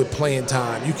threaten them with playing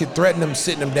time. You could threaten them,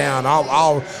 sitting them down.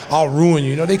 I'll ruin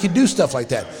you. They could do stuff like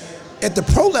that. At the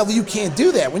pro level, you can't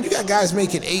do that. When you got guys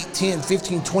making $8, $10,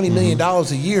 $15, $20 million a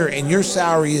year, and your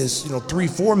salary is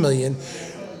 $3-4 million,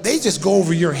 they just go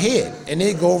over your head, and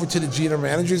they go over to the general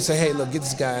manager and say, "Hey, look, get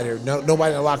this guy out here."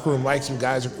 Nobody in the locker room likes him.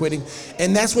 Guys are quitting,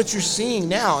 and that's what you're seeing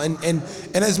now. And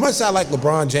as much as I like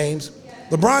LeBron James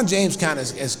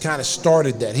has kind of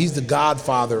started that. He's the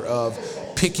godfather of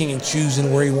picking and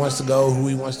choosing where he wants to go, who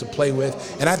he wants to play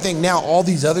with. And I think now all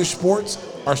these other sports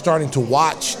are starting to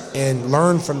watch and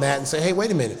learn from that and say, "Hey,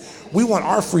 wait a minute. We want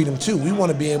our freedom too. We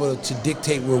want to be able to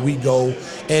dictate where we go."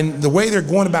 And the way they're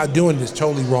going about doing it is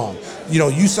totally wrong.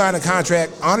 You sign a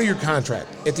contract, honor your contract.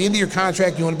 At the end of your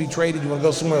contract, you want to be traded, you want to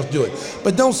go somewhere else, do it.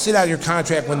 But don't sit out your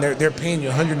contract when they're paying you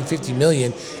 $150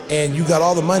 million and you got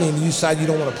all the money and you decide you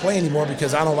don't want to play anymore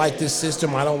because I don't like this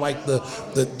system, I don't like the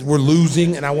we're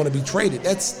losing and I want to be traded.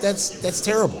 That's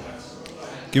terrible.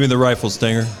 Give me the rifle,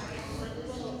 Stinger.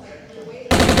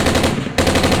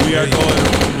 We are going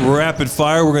rapid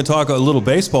fire. We're going to talk a little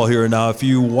baseball here now. If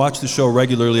you watch the show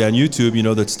regularly on YouTube, you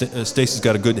know that Stacey's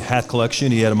got a good hat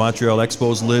collection. He had a Montreal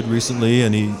Expos lid recently,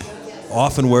 and he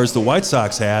often wears the White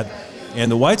Sox hat. And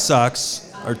the White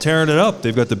Sox are tearing it up.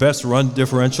 They've got the best run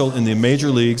differential in the major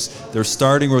leagues. Their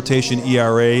starting rotation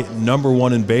ERA,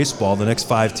 #1 in baseball. The next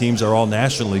 5 teams are all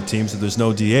National League teams, so there's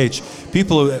no DH.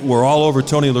 People were all over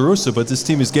Tony La Russa, but this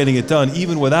team is getting it done,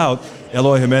 even without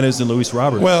Eloy Jimenez and Luis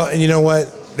Robert. Well, and you know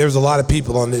what? There's a lot of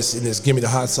people in this Gimme the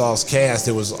Hot Sauce cast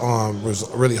that was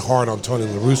really hard on Tony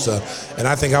La Russa, and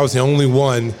I think I was the only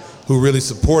one who really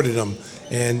supported him.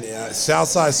 And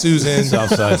Southside Susan,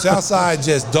 Southside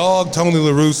just dogged Tony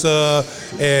La Russa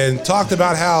and talked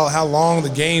about how long the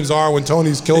games are when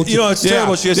Tony's coaching. It's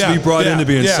terrible. She has to be brought in to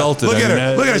be insulted. Look at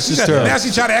her. Look at her. Now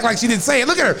she's trying to act like she didn't say it.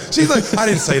 Look at her. She's like, I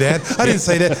didn't say that. I didn't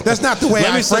say that. That's not the way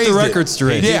I phrased it. Let me set the record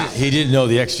straight. He didn't know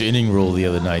the extra inning rule the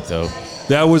other night, though.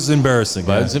 That was embarrassing.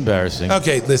 That was embarrassing.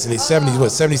 Okay, listen, he's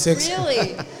 76?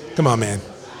 Really? Come on, man.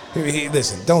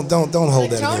 Listen, don't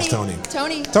hold that against Tony.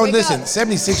 Tony, listen,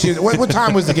 76 years. What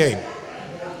time was the game?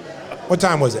 What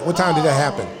time was it? What time did that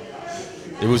happen?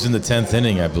 It was in the 10th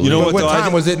inning, I believe. You know what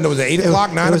time was it? Was it 8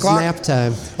 o'clock, 9 o'clock? It was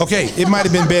nap time. Okay, it might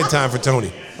have been bedtime for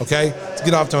Tony. Okay? Let's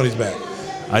get off Tony's back.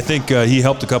 I think he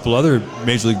helped a couple other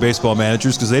Major League Baseball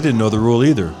managers because they didn't know the rule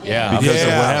either. Yeah. Because of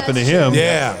what happened to him.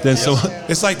 Yeah. Then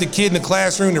it's like the kid in the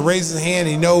classroom that raises his hand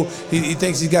and he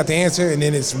thinks he's got the answer and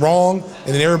then it's wrong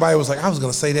and then everybody was like, I was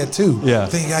going to say that too. Yeah.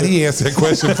 Thank God he answered that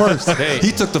question first.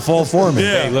 He took the fall for me.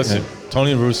 Yeah. Hey, listen,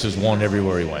 Tony La Russa's won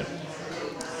everywhere he went.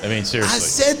 I mean, seriously. I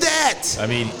said that. I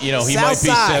mean, he might be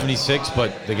 76,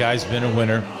 but the guy's been a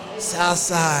winner.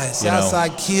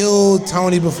 Southside killed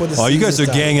Tony before the season. Oh, you guys are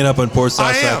ganging up on poor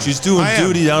Southside. She's doing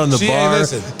duty down in the bar,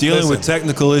 dealing with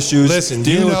technical issues,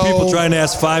 dealing with people trying to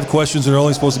ask 5 questions and they're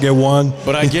only supposed to get 1.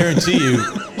 But I guarantee you,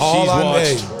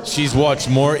 she's watched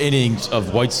more innings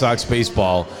of White Sox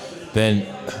baseball than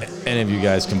any of you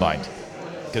guys combined.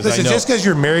 Listen, just because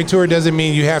you're married to her doesn't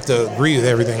mean you have to agree with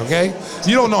everything, okay?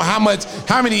 You don't know how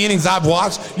many innings I've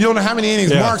watched. You don't know how many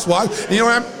innings Mark's watched. You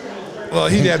don't have. Well,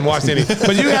 he hadn't watched any,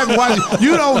 but you haven't watched.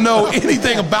 You don't know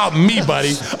anything about me,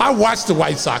 buddy. I watch the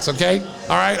White Sox, okay?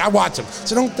 All right, I watch them.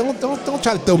 So don't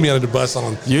try to throw me under the bus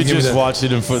on. You just watching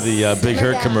them for the Big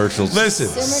Hurt commercials. Listen,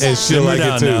 and she'll like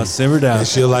it too. Now, simmer down. And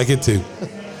she'll like it too.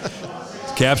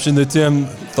 Caption the Tim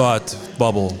thought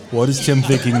bubble. What is Tim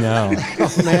thinking now?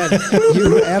 Oh man,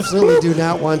 you absolutely do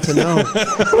not want to know.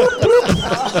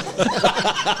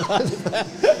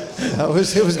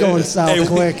 It was going south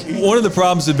quick. One of the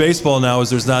problems in baseball now is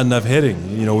there's not enough hitting.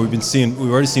 You know,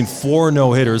 we've already seen 4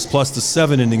 no-hitters plus the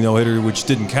 7-inning no-hitter, which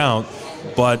didn't count.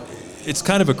 But it's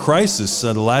kind of a crisis.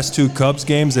 The last 2 Cubs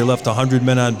games, they left 100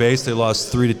 men on base. They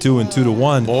lost 3-2 and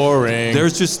 2-1. Boring.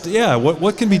 There's just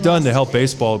what can be done to help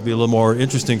baseball be a little more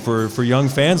interesting for young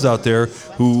fans out there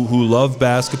who love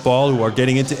basketball, who are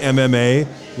getting into MMA.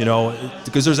 You know,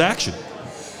 because there's action.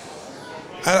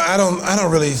 I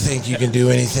don't really think you can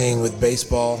do anything with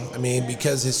baseball. I mean,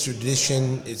 because it's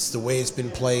tradition, it's the way it's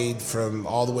been played from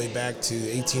all the way back to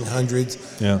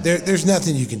 1800s. Yeah. There's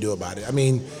nothing you can do about it. I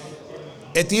mean,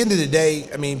 at the end of the day,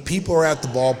 I mean, people are at the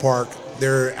ballpark.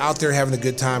 They're out there having a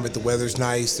good time if the weather's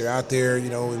nice. They're out there,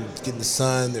 you know, and getting the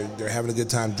sun. They're having a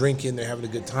good time drinking. They're having a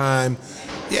good time.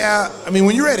 Yeah, I mean,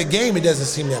 when you're at a game, it doesn't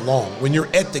seem that long. When you're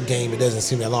at the game, it doesn't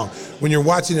seem that long. When you're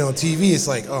watching it on TV, it's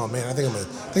like, oh man, I think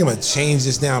I'm gonna change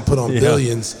this now and put on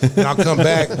Billions, and I'll come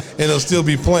back and it'll still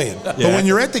be playing. Yeah. But when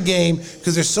you're at the game,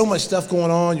 because there's so much stuff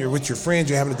going on, you're with your friends,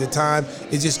 you're having a good time,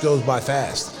 it just goes by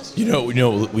fast. You know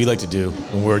what we like to do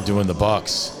when we're doing the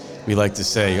Bucks? We like to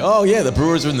say, oh yeah, the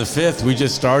Brewers are in the 5th. We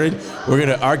just started.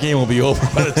 Our game will be over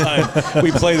by the time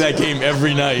we play that game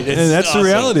every night. And that's awesome. The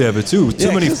reality of it too.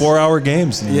 Too many 4-hour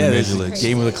games in the Major Leagues.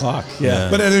 Game of the clock.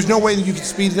 Yeah. But there's no way that you can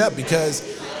speed it up because,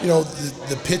 you know,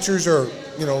 the pitchers are,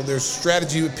 you know, there's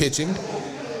strategy with pitching,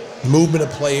 movement of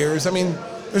players. I mean,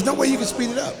 there's no way you can speed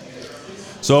it up.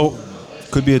 So,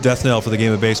 could be a death knell for the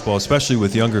game of baseball, especially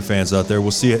with younger fans out there.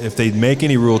 We'll see if they make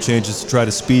any rule changes to try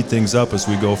to speed things up as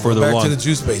we go further along. Back to the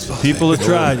juice baseball. People have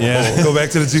tried, Go back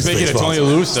to the juice baseball. Speaking of Tony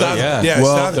La Russa,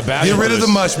 get rid of the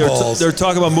mush balls. They're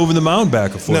talking about moving the mound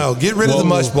back and forth. No, get rid of the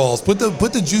mush balls. Put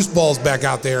the juice balls back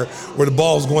out there where the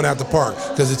ball's going out the park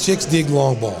because the chicks dig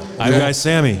long ball. Our guy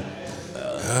Sammy.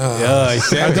 I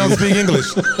don't speak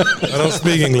English. I don't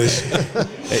speak English.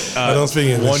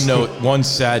 One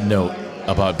sad note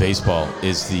about baseball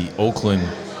is the Oakland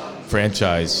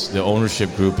franchise, the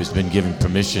ownership group has been given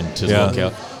permission to look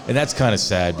out. And that's kind of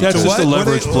sad. That's just a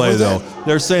leverage play, though.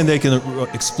 They're saying they can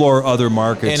explore other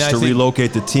markets to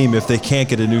relocate the team if they can't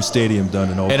get a new stadium done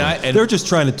in Oakland. And they're just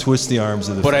trying to twist the arms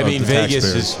of the But I mean, Vegas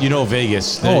taxpayers. is,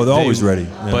 Vegas. They're always ready.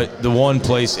 Yeah. But the one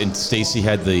place, and Stacey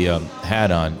had the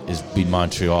hat on, is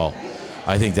Montreal.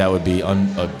 I think that would be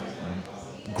a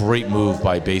great move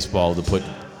by baseball to put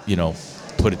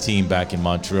a team back in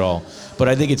Montreal. But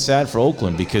I think it's sad for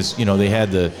Oakland because, they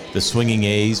had the swinging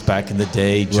A's back in the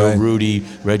day, Joe Rudy,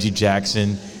 Reggie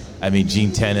Jackson,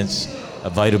 Gene Tennant's,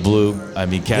 Vita Blue,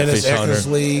 Catfish Hunter.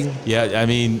 Eckersley. Yeah,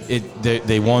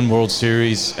 they won World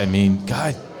Series.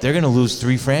 God, they're going to lose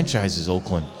 3 franchises,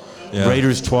 Oakland. Yeah.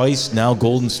 Raiders twice, now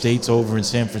Golden State's over in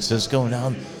San Francisco.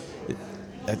 Now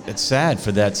it's sad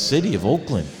for that city of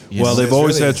Oakland. Well, they've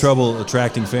always had trouble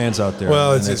attracting fans out there.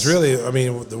 Well, it's really,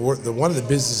 the one of the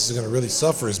businesses is going to really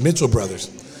suffer is Mitchell Brothers.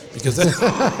 Because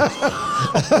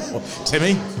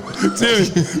Timmy,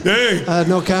 hey,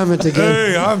 no comment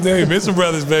again. Hey, Mitchell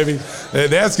Brothers, baby.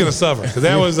 That's going to suffer because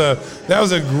that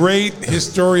was a great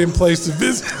historian place to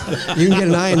visit. You can get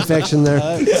an eye infection there.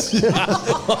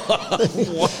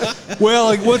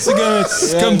 Well, once again,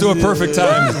 it's come to a perfect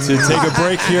time to take a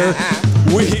break here.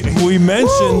 We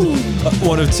mentioned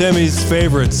one of Timmy's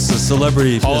favorites, a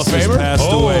celebrity Hall of who's Famer?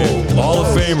 passed away. Hall of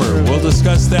Famer. We'll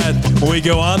discuss that when we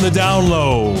go on the down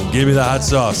low. Give me the hot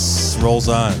sauce. Rolls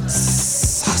on.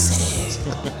 Sausage.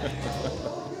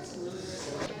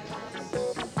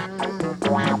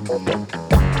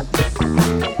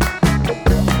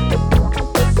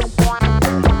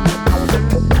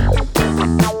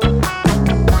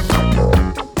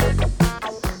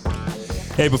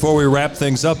 Hey, before we wrap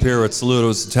things up here at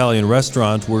Salutos Italian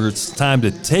Restaurant, where it's time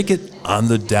to take it on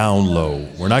the down low.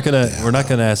 We're not gonna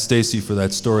ask Stacy for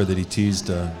that story that he teased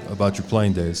about your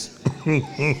playing days.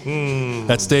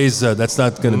 That's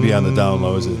not going to be on the down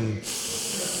low, is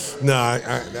it? No,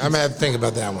 I'm gonna have to think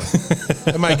about that one.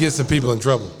 That might get some people in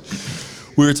trouble.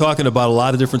 We were talking about a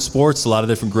lot of different sports, a lot of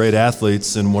different great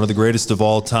athletes, and one of the greatest of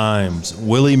all times,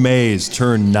 Willie Mays,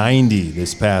 turned 90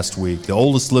 this past week. The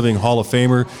oldest living Hall of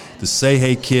Famer, the Say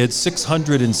Hey Kid,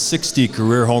 660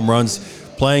 career home runs,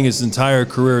 playing his entire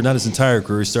career, not his entire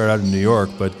career, he started out in New York,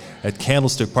 but at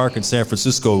Candlestick Park in San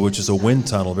Francisco, which is a wind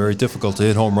tunnel, very difficult to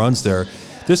hit home runs there.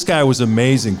 This guy was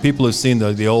amazing. People have seen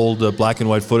the old black and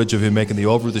white footage of him making the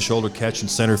over-the-shoulder catch in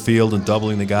center field and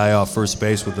doubling the guy off first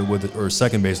base or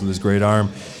second base with his great arm.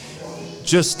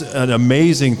 Just an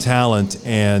amazing talent,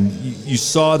 and you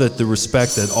saw that the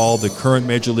respect that all the current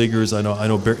major leaguers. I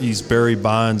know he's Barry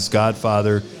Bonds'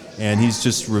 godfather, and he's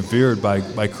just revered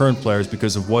by current players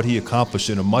because of what he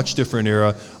accomplished in a much different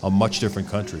era, a much different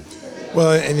country.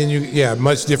 Well, and then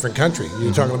much different country.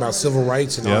 You're talking about civil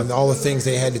rights and all the things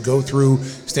they had to go through,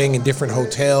 staying in different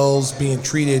hotels, being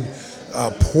treated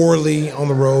poorly on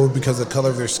the road because of the color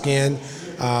of their skin.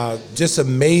 Just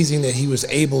amazing that he was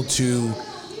able to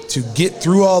get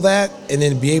through all that and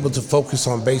then be able to focus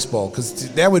on baseball,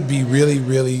 because that would be really,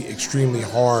 really extremely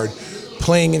hard.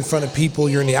 Playing in front of people,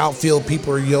 you're in the outfield,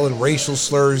 people are yelling racial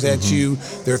slurs at you,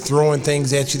 they're throwing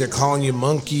things at you, they're calling you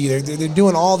monkey, they're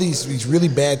doing all these really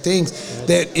bad things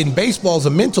that in baseball is a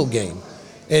mental game.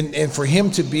 And for him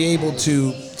to be able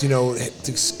to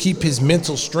keep his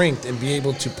mental strength and be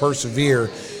able to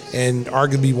persevere and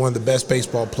arguably one of the best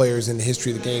baseball players in the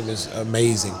history of the game is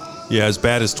amazing. Yeah, as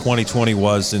bad as 2020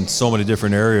 was in so many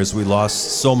different areas, we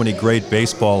lost so many great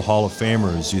baseball Hall of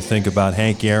Famers. You think about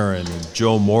Hank Aaron and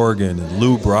Joe Morgan and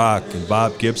Lou Brock and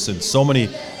Bob Gibson, so many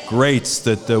greats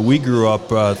that we grew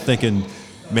up thinking,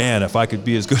 man, if I could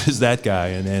be as good as that guy,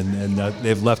 and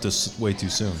they've left us way too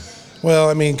soon. Well,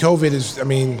 I mean, COVID is,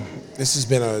 this has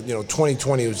been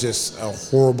 2020 was just a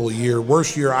horrible year,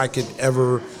 worst year I've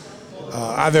ever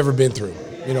been through.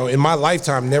 In my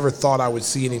lifetime, never thought I would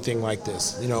see anything like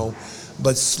this,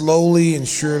 but slowly and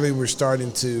surely we're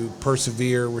starting to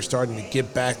persevere. We're starting to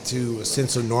get back to a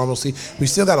sense of normalcy. We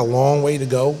still got a long way to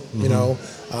go.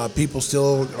 People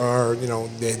still are,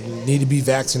 they need to be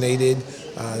vaccinated.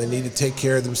 They need to take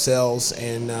care of themselves,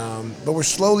 but we're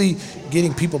slowly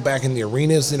getting people back in the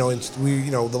arenas.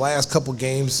 The last couple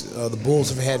games, the Bulls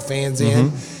have had fans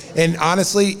in, and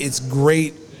honestly, it's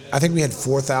great. I think we had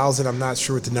 4,000. I'm not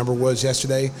sure what the number was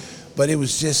yesterday, but it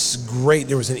was just great.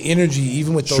 There was an energy,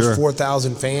 even with those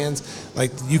 4,000 fans.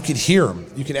 Like, you could hear them.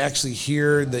 You could actually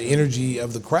hear the energy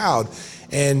of the crowd.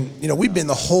 And, we've been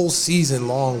the whole season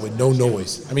long with no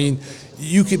noise.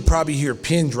 You could probably hear a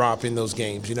pin drop in those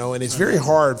games, and it's very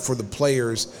hard for the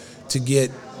players to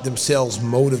get themselves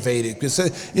motivated, because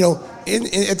at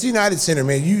the United Center,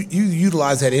 man, you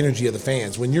utilize that energy of the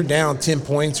fans when you're down 10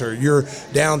 points or you're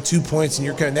down 2 points, and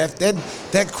you're kind of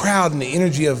that crowd and the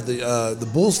energy of the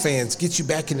Bulls fans gets you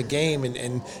back in the game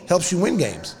and helps you win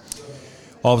games.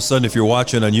 All of a sudden, if you're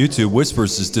watching on YouTube,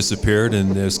 Whispers has disappeared,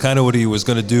 and it's kind of what he was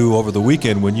going to do over the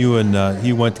weekend when you and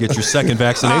he went to get your second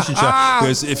vaccination shot.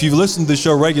 Because if you've listened to the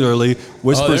show regularly,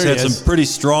 Whispers had some pretty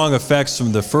strong effects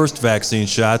from the first vaccine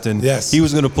shot, and he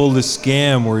was going to pull this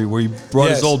scam where he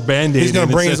brought his old Band-Aid. He's going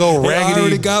to bring his old raggedy. I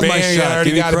already got my shot.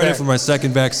 Give me credit for my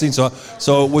second vaccine.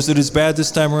 So was it as bad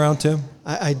this time around, Tim?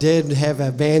 I did have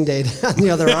a Band-Aid on the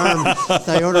other arm.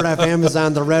 I ordered off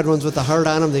Amazon, the red ones with the heart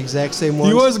on them, the exact same ones.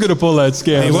 He was going to pull that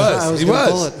scam. He was going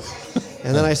to pull it.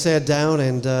 And then I sat down,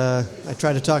 and I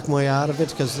tried to talk my way out of it,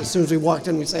 because as soon as we walked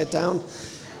in, we sat down.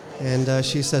 And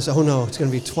she says, "Oh, no, it's going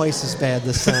to be twice as bad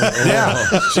this time."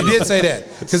 Yeah, she did say that,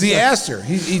 because he asked her.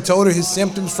 He told her his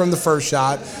symptoms from the first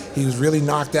shot. He was really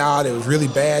knocked out. It was really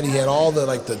bad. He had all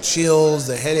the chills,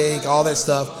 the headache, all that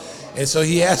stuff. And so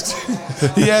he asked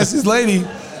his lady,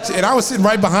 and I was sitting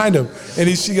right behind him, and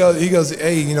he goes,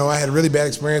 "Hey, I had a really bad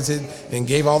experience and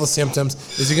gave all the symptoms.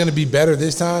 Is it going to be better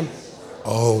this time?"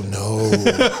 "Oh, no.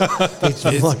 It's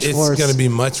going to be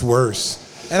much worse."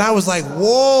 And I was like,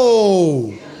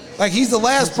 whoa. Like, he's the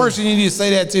last person you need to say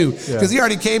that to, because he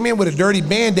already came in with a dirty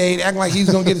Band-Aid, acting like he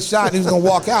was going to get a shot and he was going to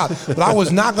walk out. But I was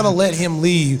not going to let him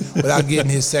leave without getting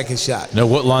his second shot. Now,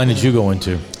 what line did you go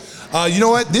into? You know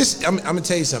what? I'm going to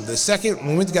tell you something.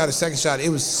 When we got a second shot, it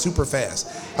was super fast.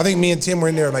 I think me and Tim were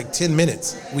in there like 10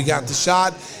 minutes. We got the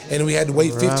shot, and we had to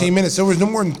wait 15 minutes. So there was no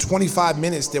more than 25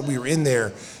 minutes that we were in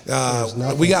there.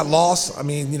 We got lost.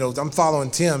 I'm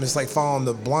following Tim. It's like following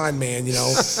the blind man,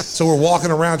 So we're walking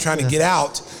around trying to get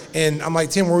out. And I'm like,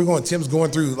 "Tim, where are we going?" Tim's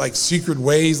going through like secret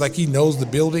ways, like he knows the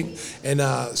building. And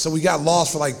so we got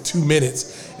lost for like 2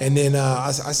 minutes. And then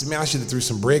I said, "Man, I should have threw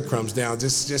some breadcrumbs down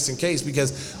just in case,"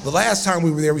 because the last time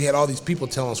we were there, we had all these people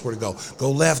telling us where to go.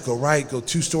 Go left, go right, go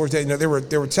 2 stores there. They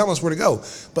were telling us where to go.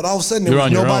 But all of a sudden, there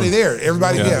was nobody there.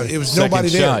 Everybody, it was nobody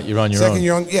there. Second shot, you're on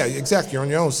your own. Yeah, exactly, you're on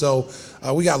your own. So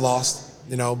we got lost.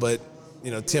 But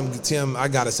Tim, I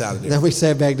got us out of there. Then we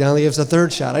sat back down. He gives a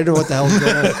third shot. I don't know what the hell's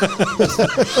going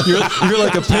on. You're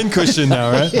like a pincushion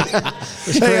now, right? Yeah,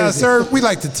 hey, sir, we'd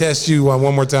like to test you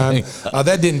one more time.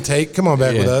 That didn't take. Come on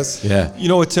back with us. Yeah. You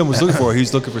know what Tim was looking for?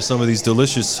 He's looking for some of these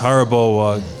delicious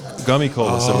Haribo gummy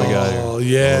colas that we got here. Oh,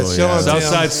 yeah.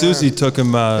 Southside Susie took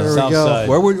him. Southside.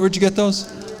 Where'd you get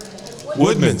those?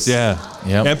 Woodman's. Yeah.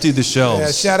 Yep. Emptied the shelves.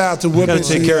 Yeah, shout out to Woodman. Got to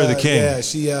take care of the king. Yeah,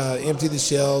 she emptied the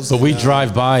shelves. But we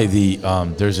drive by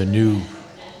there's a new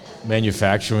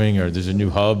manufacturing, or there's a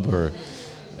new hub, or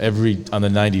on the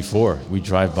 94. We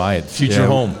drive by it. Future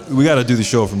Home. We got to do the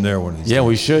show from there one of these days.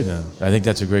 We should. Yeah. I think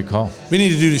that's a great call. We need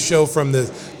to do the show from the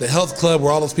health club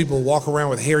where all those people walk around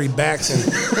with hairy backs,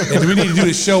 and we need to do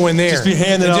the show in there. Just be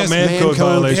handing out man code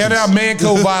violations. Hand out man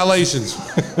code violations.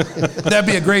 That'd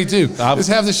be a great too. Just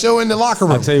have the show in the locker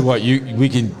room. I'll tell you what, we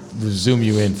can zoom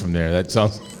you in from there. That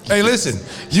sounds. Hey, listen,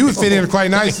 you would fit in quite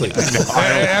nicely.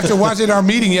 After watching our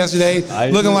meeting yesterday,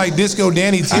 looking like Disco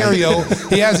Danny Terrio,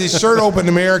 he has his shirt open,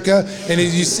 America, and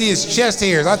you see his chest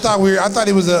hairs. I thought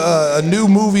it was a new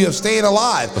movie of Staying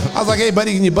Alive. I was like, hey,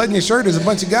 buddy, can you button your shirt? There's a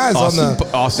bunch of guys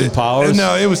Austin Powers.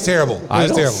 No, it was terrible. I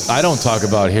don't talk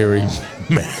about hairy.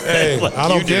 Hey, I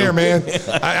don't care, man.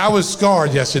 I was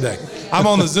scarred yesterday. I'm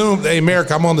on the Zoom. Hey,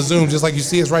 America, I'm on the Zoom just like you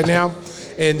see us right now,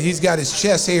 and he's got his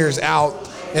chest hairs out.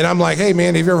 And I'm like, hey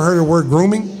man, have you ever heard of the word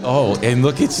grooming? Oh, and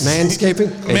look at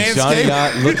manscaping. And Johnny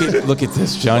Yacht, look at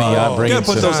this, Johnny Yacht. We gotta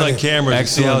put those on camera.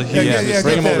 Excellent.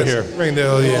 Bring him over here.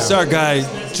 It's our guy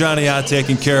Johnny Yacht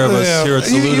taking care of us here at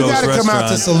Salutos You gotta come out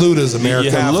to Salutos,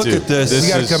 America. Look at this.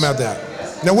 You gotta come out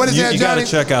that. Now what is that, Johnny? You gotta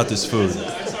check out this food.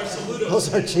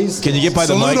 Those are cheese. Can you get by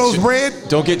the mic? Salutos bread?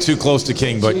 Don't get too close to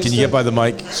King, but can you get by the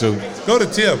mic? So go to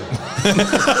Tim.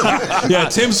 Yeah,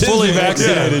 Tim's fully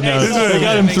vaccinated now. They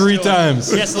got him 3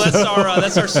 times. Yeah, so that's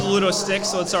our Saluto stick.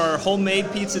 So it's our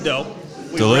homemade pizza dough.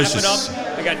 We Delicious. wrap it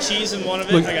up. I got cheese in one of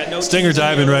it. Look, I got no Stinger cheese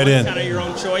diving right in. Kind of your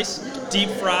own choice. Deep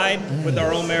fried with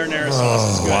our own marinara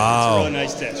sauce. It's good. Wow. It's a really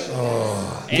nice dish.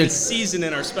 And it's seasoned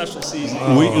in our special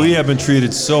seasoning. We have been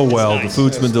treated so well. The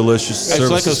food's been delicious.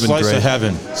 Service has been great. It's like a slice of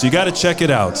heaven. So you got to check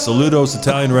it out. Salutos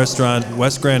Italian Restaurant,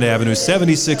 West Grand Avenue,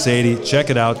 7680. Check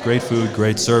it out. Great food,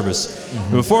 great service.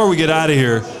 Mm-hmm. Before we get out of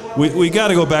here, we got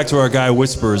to go back to our guy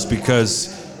Whispers,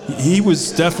 because he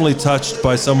was definitely touched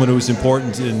by someone who was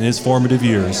important in his formative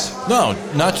years. No,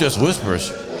 not just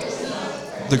Whispers.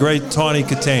 The great Tawny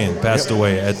Catane passed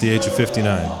away at the age of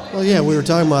 59. Well, yeah, we were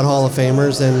talking about Hall of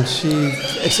Famers, and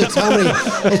it's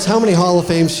how many Hall of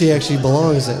Fames she actually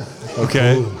belongs in.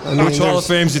 Okay. Which Hall of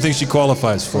Fames do you think she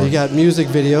qualifies for? Well, you got music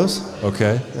videos.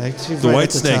 Okay. Actually, the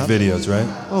White Snake videos, right?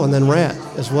 Oh, and then Rat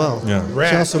as well. Yeah.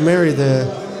 She also married the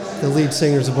lead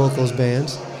singers of both those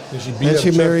bands.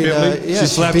 She married. She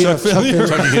slapped Chuck Finley.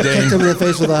 Kicked him in the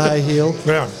face with a high heel.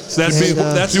 Yeah. So that's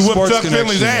she whooped sports Chuck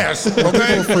Finley's connection. ass.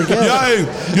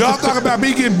 Okay. Y'all talk about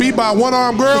me getting beat by a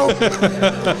one-armed girl.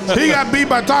 He got beat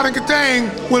by Tawny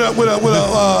Catane with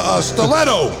a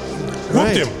stiletto.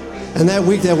 Whooped him. And that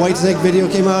week, that White Snake video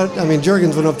came out. I mean,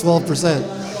 Jergens went up 12%.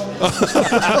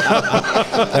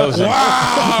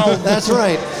 Wow. That's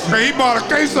right. He bought a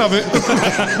case of it.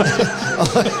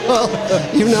 Well,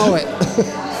 you know it.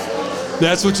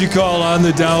 That's what you call on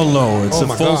the down low. It's a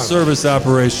full-service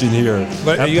operation here.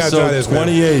 But you gotta try this,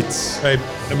 28. Hey,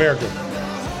 America.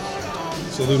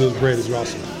 Salutos bread is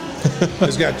awesome.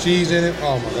 It's got cheese in it.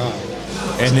 Oh my God.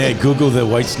 And then Google the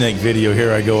White Snake video.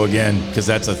 Here I go again, because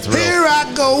that's a thrill. Here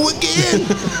I go again.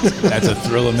 That's a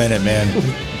thrill a minute, man.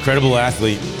 Incredible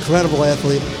athlete. Incredible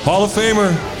athlete. Hall of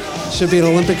Famer. Should be an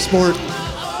Olympic sport.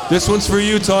 This one's for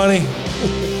you, Tawny.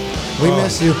 We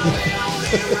miss you.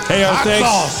 Hey,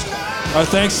 our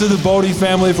thanks to the Bodie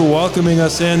family for welcoming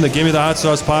us in the Gimme the Hot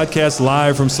Sauce podcast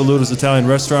live from Salutos Italian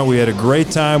Restaurant. We had a great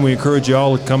time. We encourage you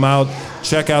all to come out,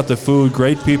 check out the food.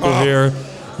 Great people here.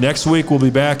 Next week we'll be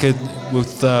back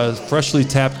with freshly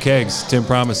tapped kegs, Tim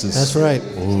promises. That's right.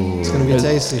 Ooh. It's going to be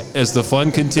tasty. As the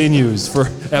fun continues for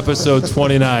episode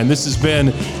 29. This has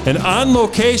been an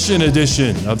on-location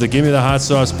edition of the Gimme the Hot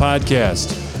Sauce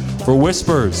podcast. For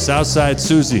Whispers, Southside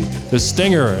Susie, the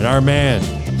Stinger, and our man,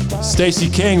 Stacey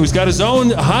King, who's got his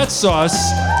own hot sauce.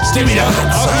 Give me the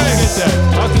hot sauce.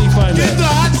 How can you find that? Get the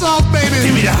hot sauce, baby.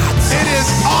 Give me the hot sauce. It is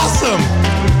awesome.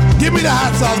 Give me the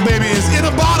hot sauce, baby. It's in a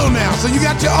bottle now, so you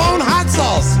got your own hot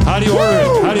sauce. How do you order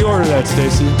it? How do you order that,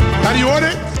 Stacey? How do you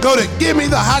order it? Go to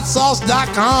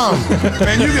GimmeTheHotSauce.com,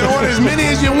 and you can order as many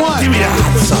as you want. Give me the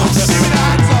hot sauce. Give me the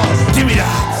hot sauce. Give me the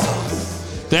hot sauce.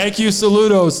 Thank you,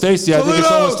 Salutos. Stacey, I think it's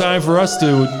almost time for us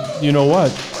to, you know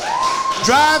what?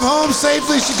 Drive home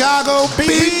safely, Chicago. Beep,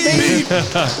 beep.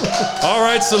 All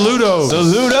right, Salutos.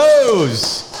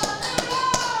 Salutos.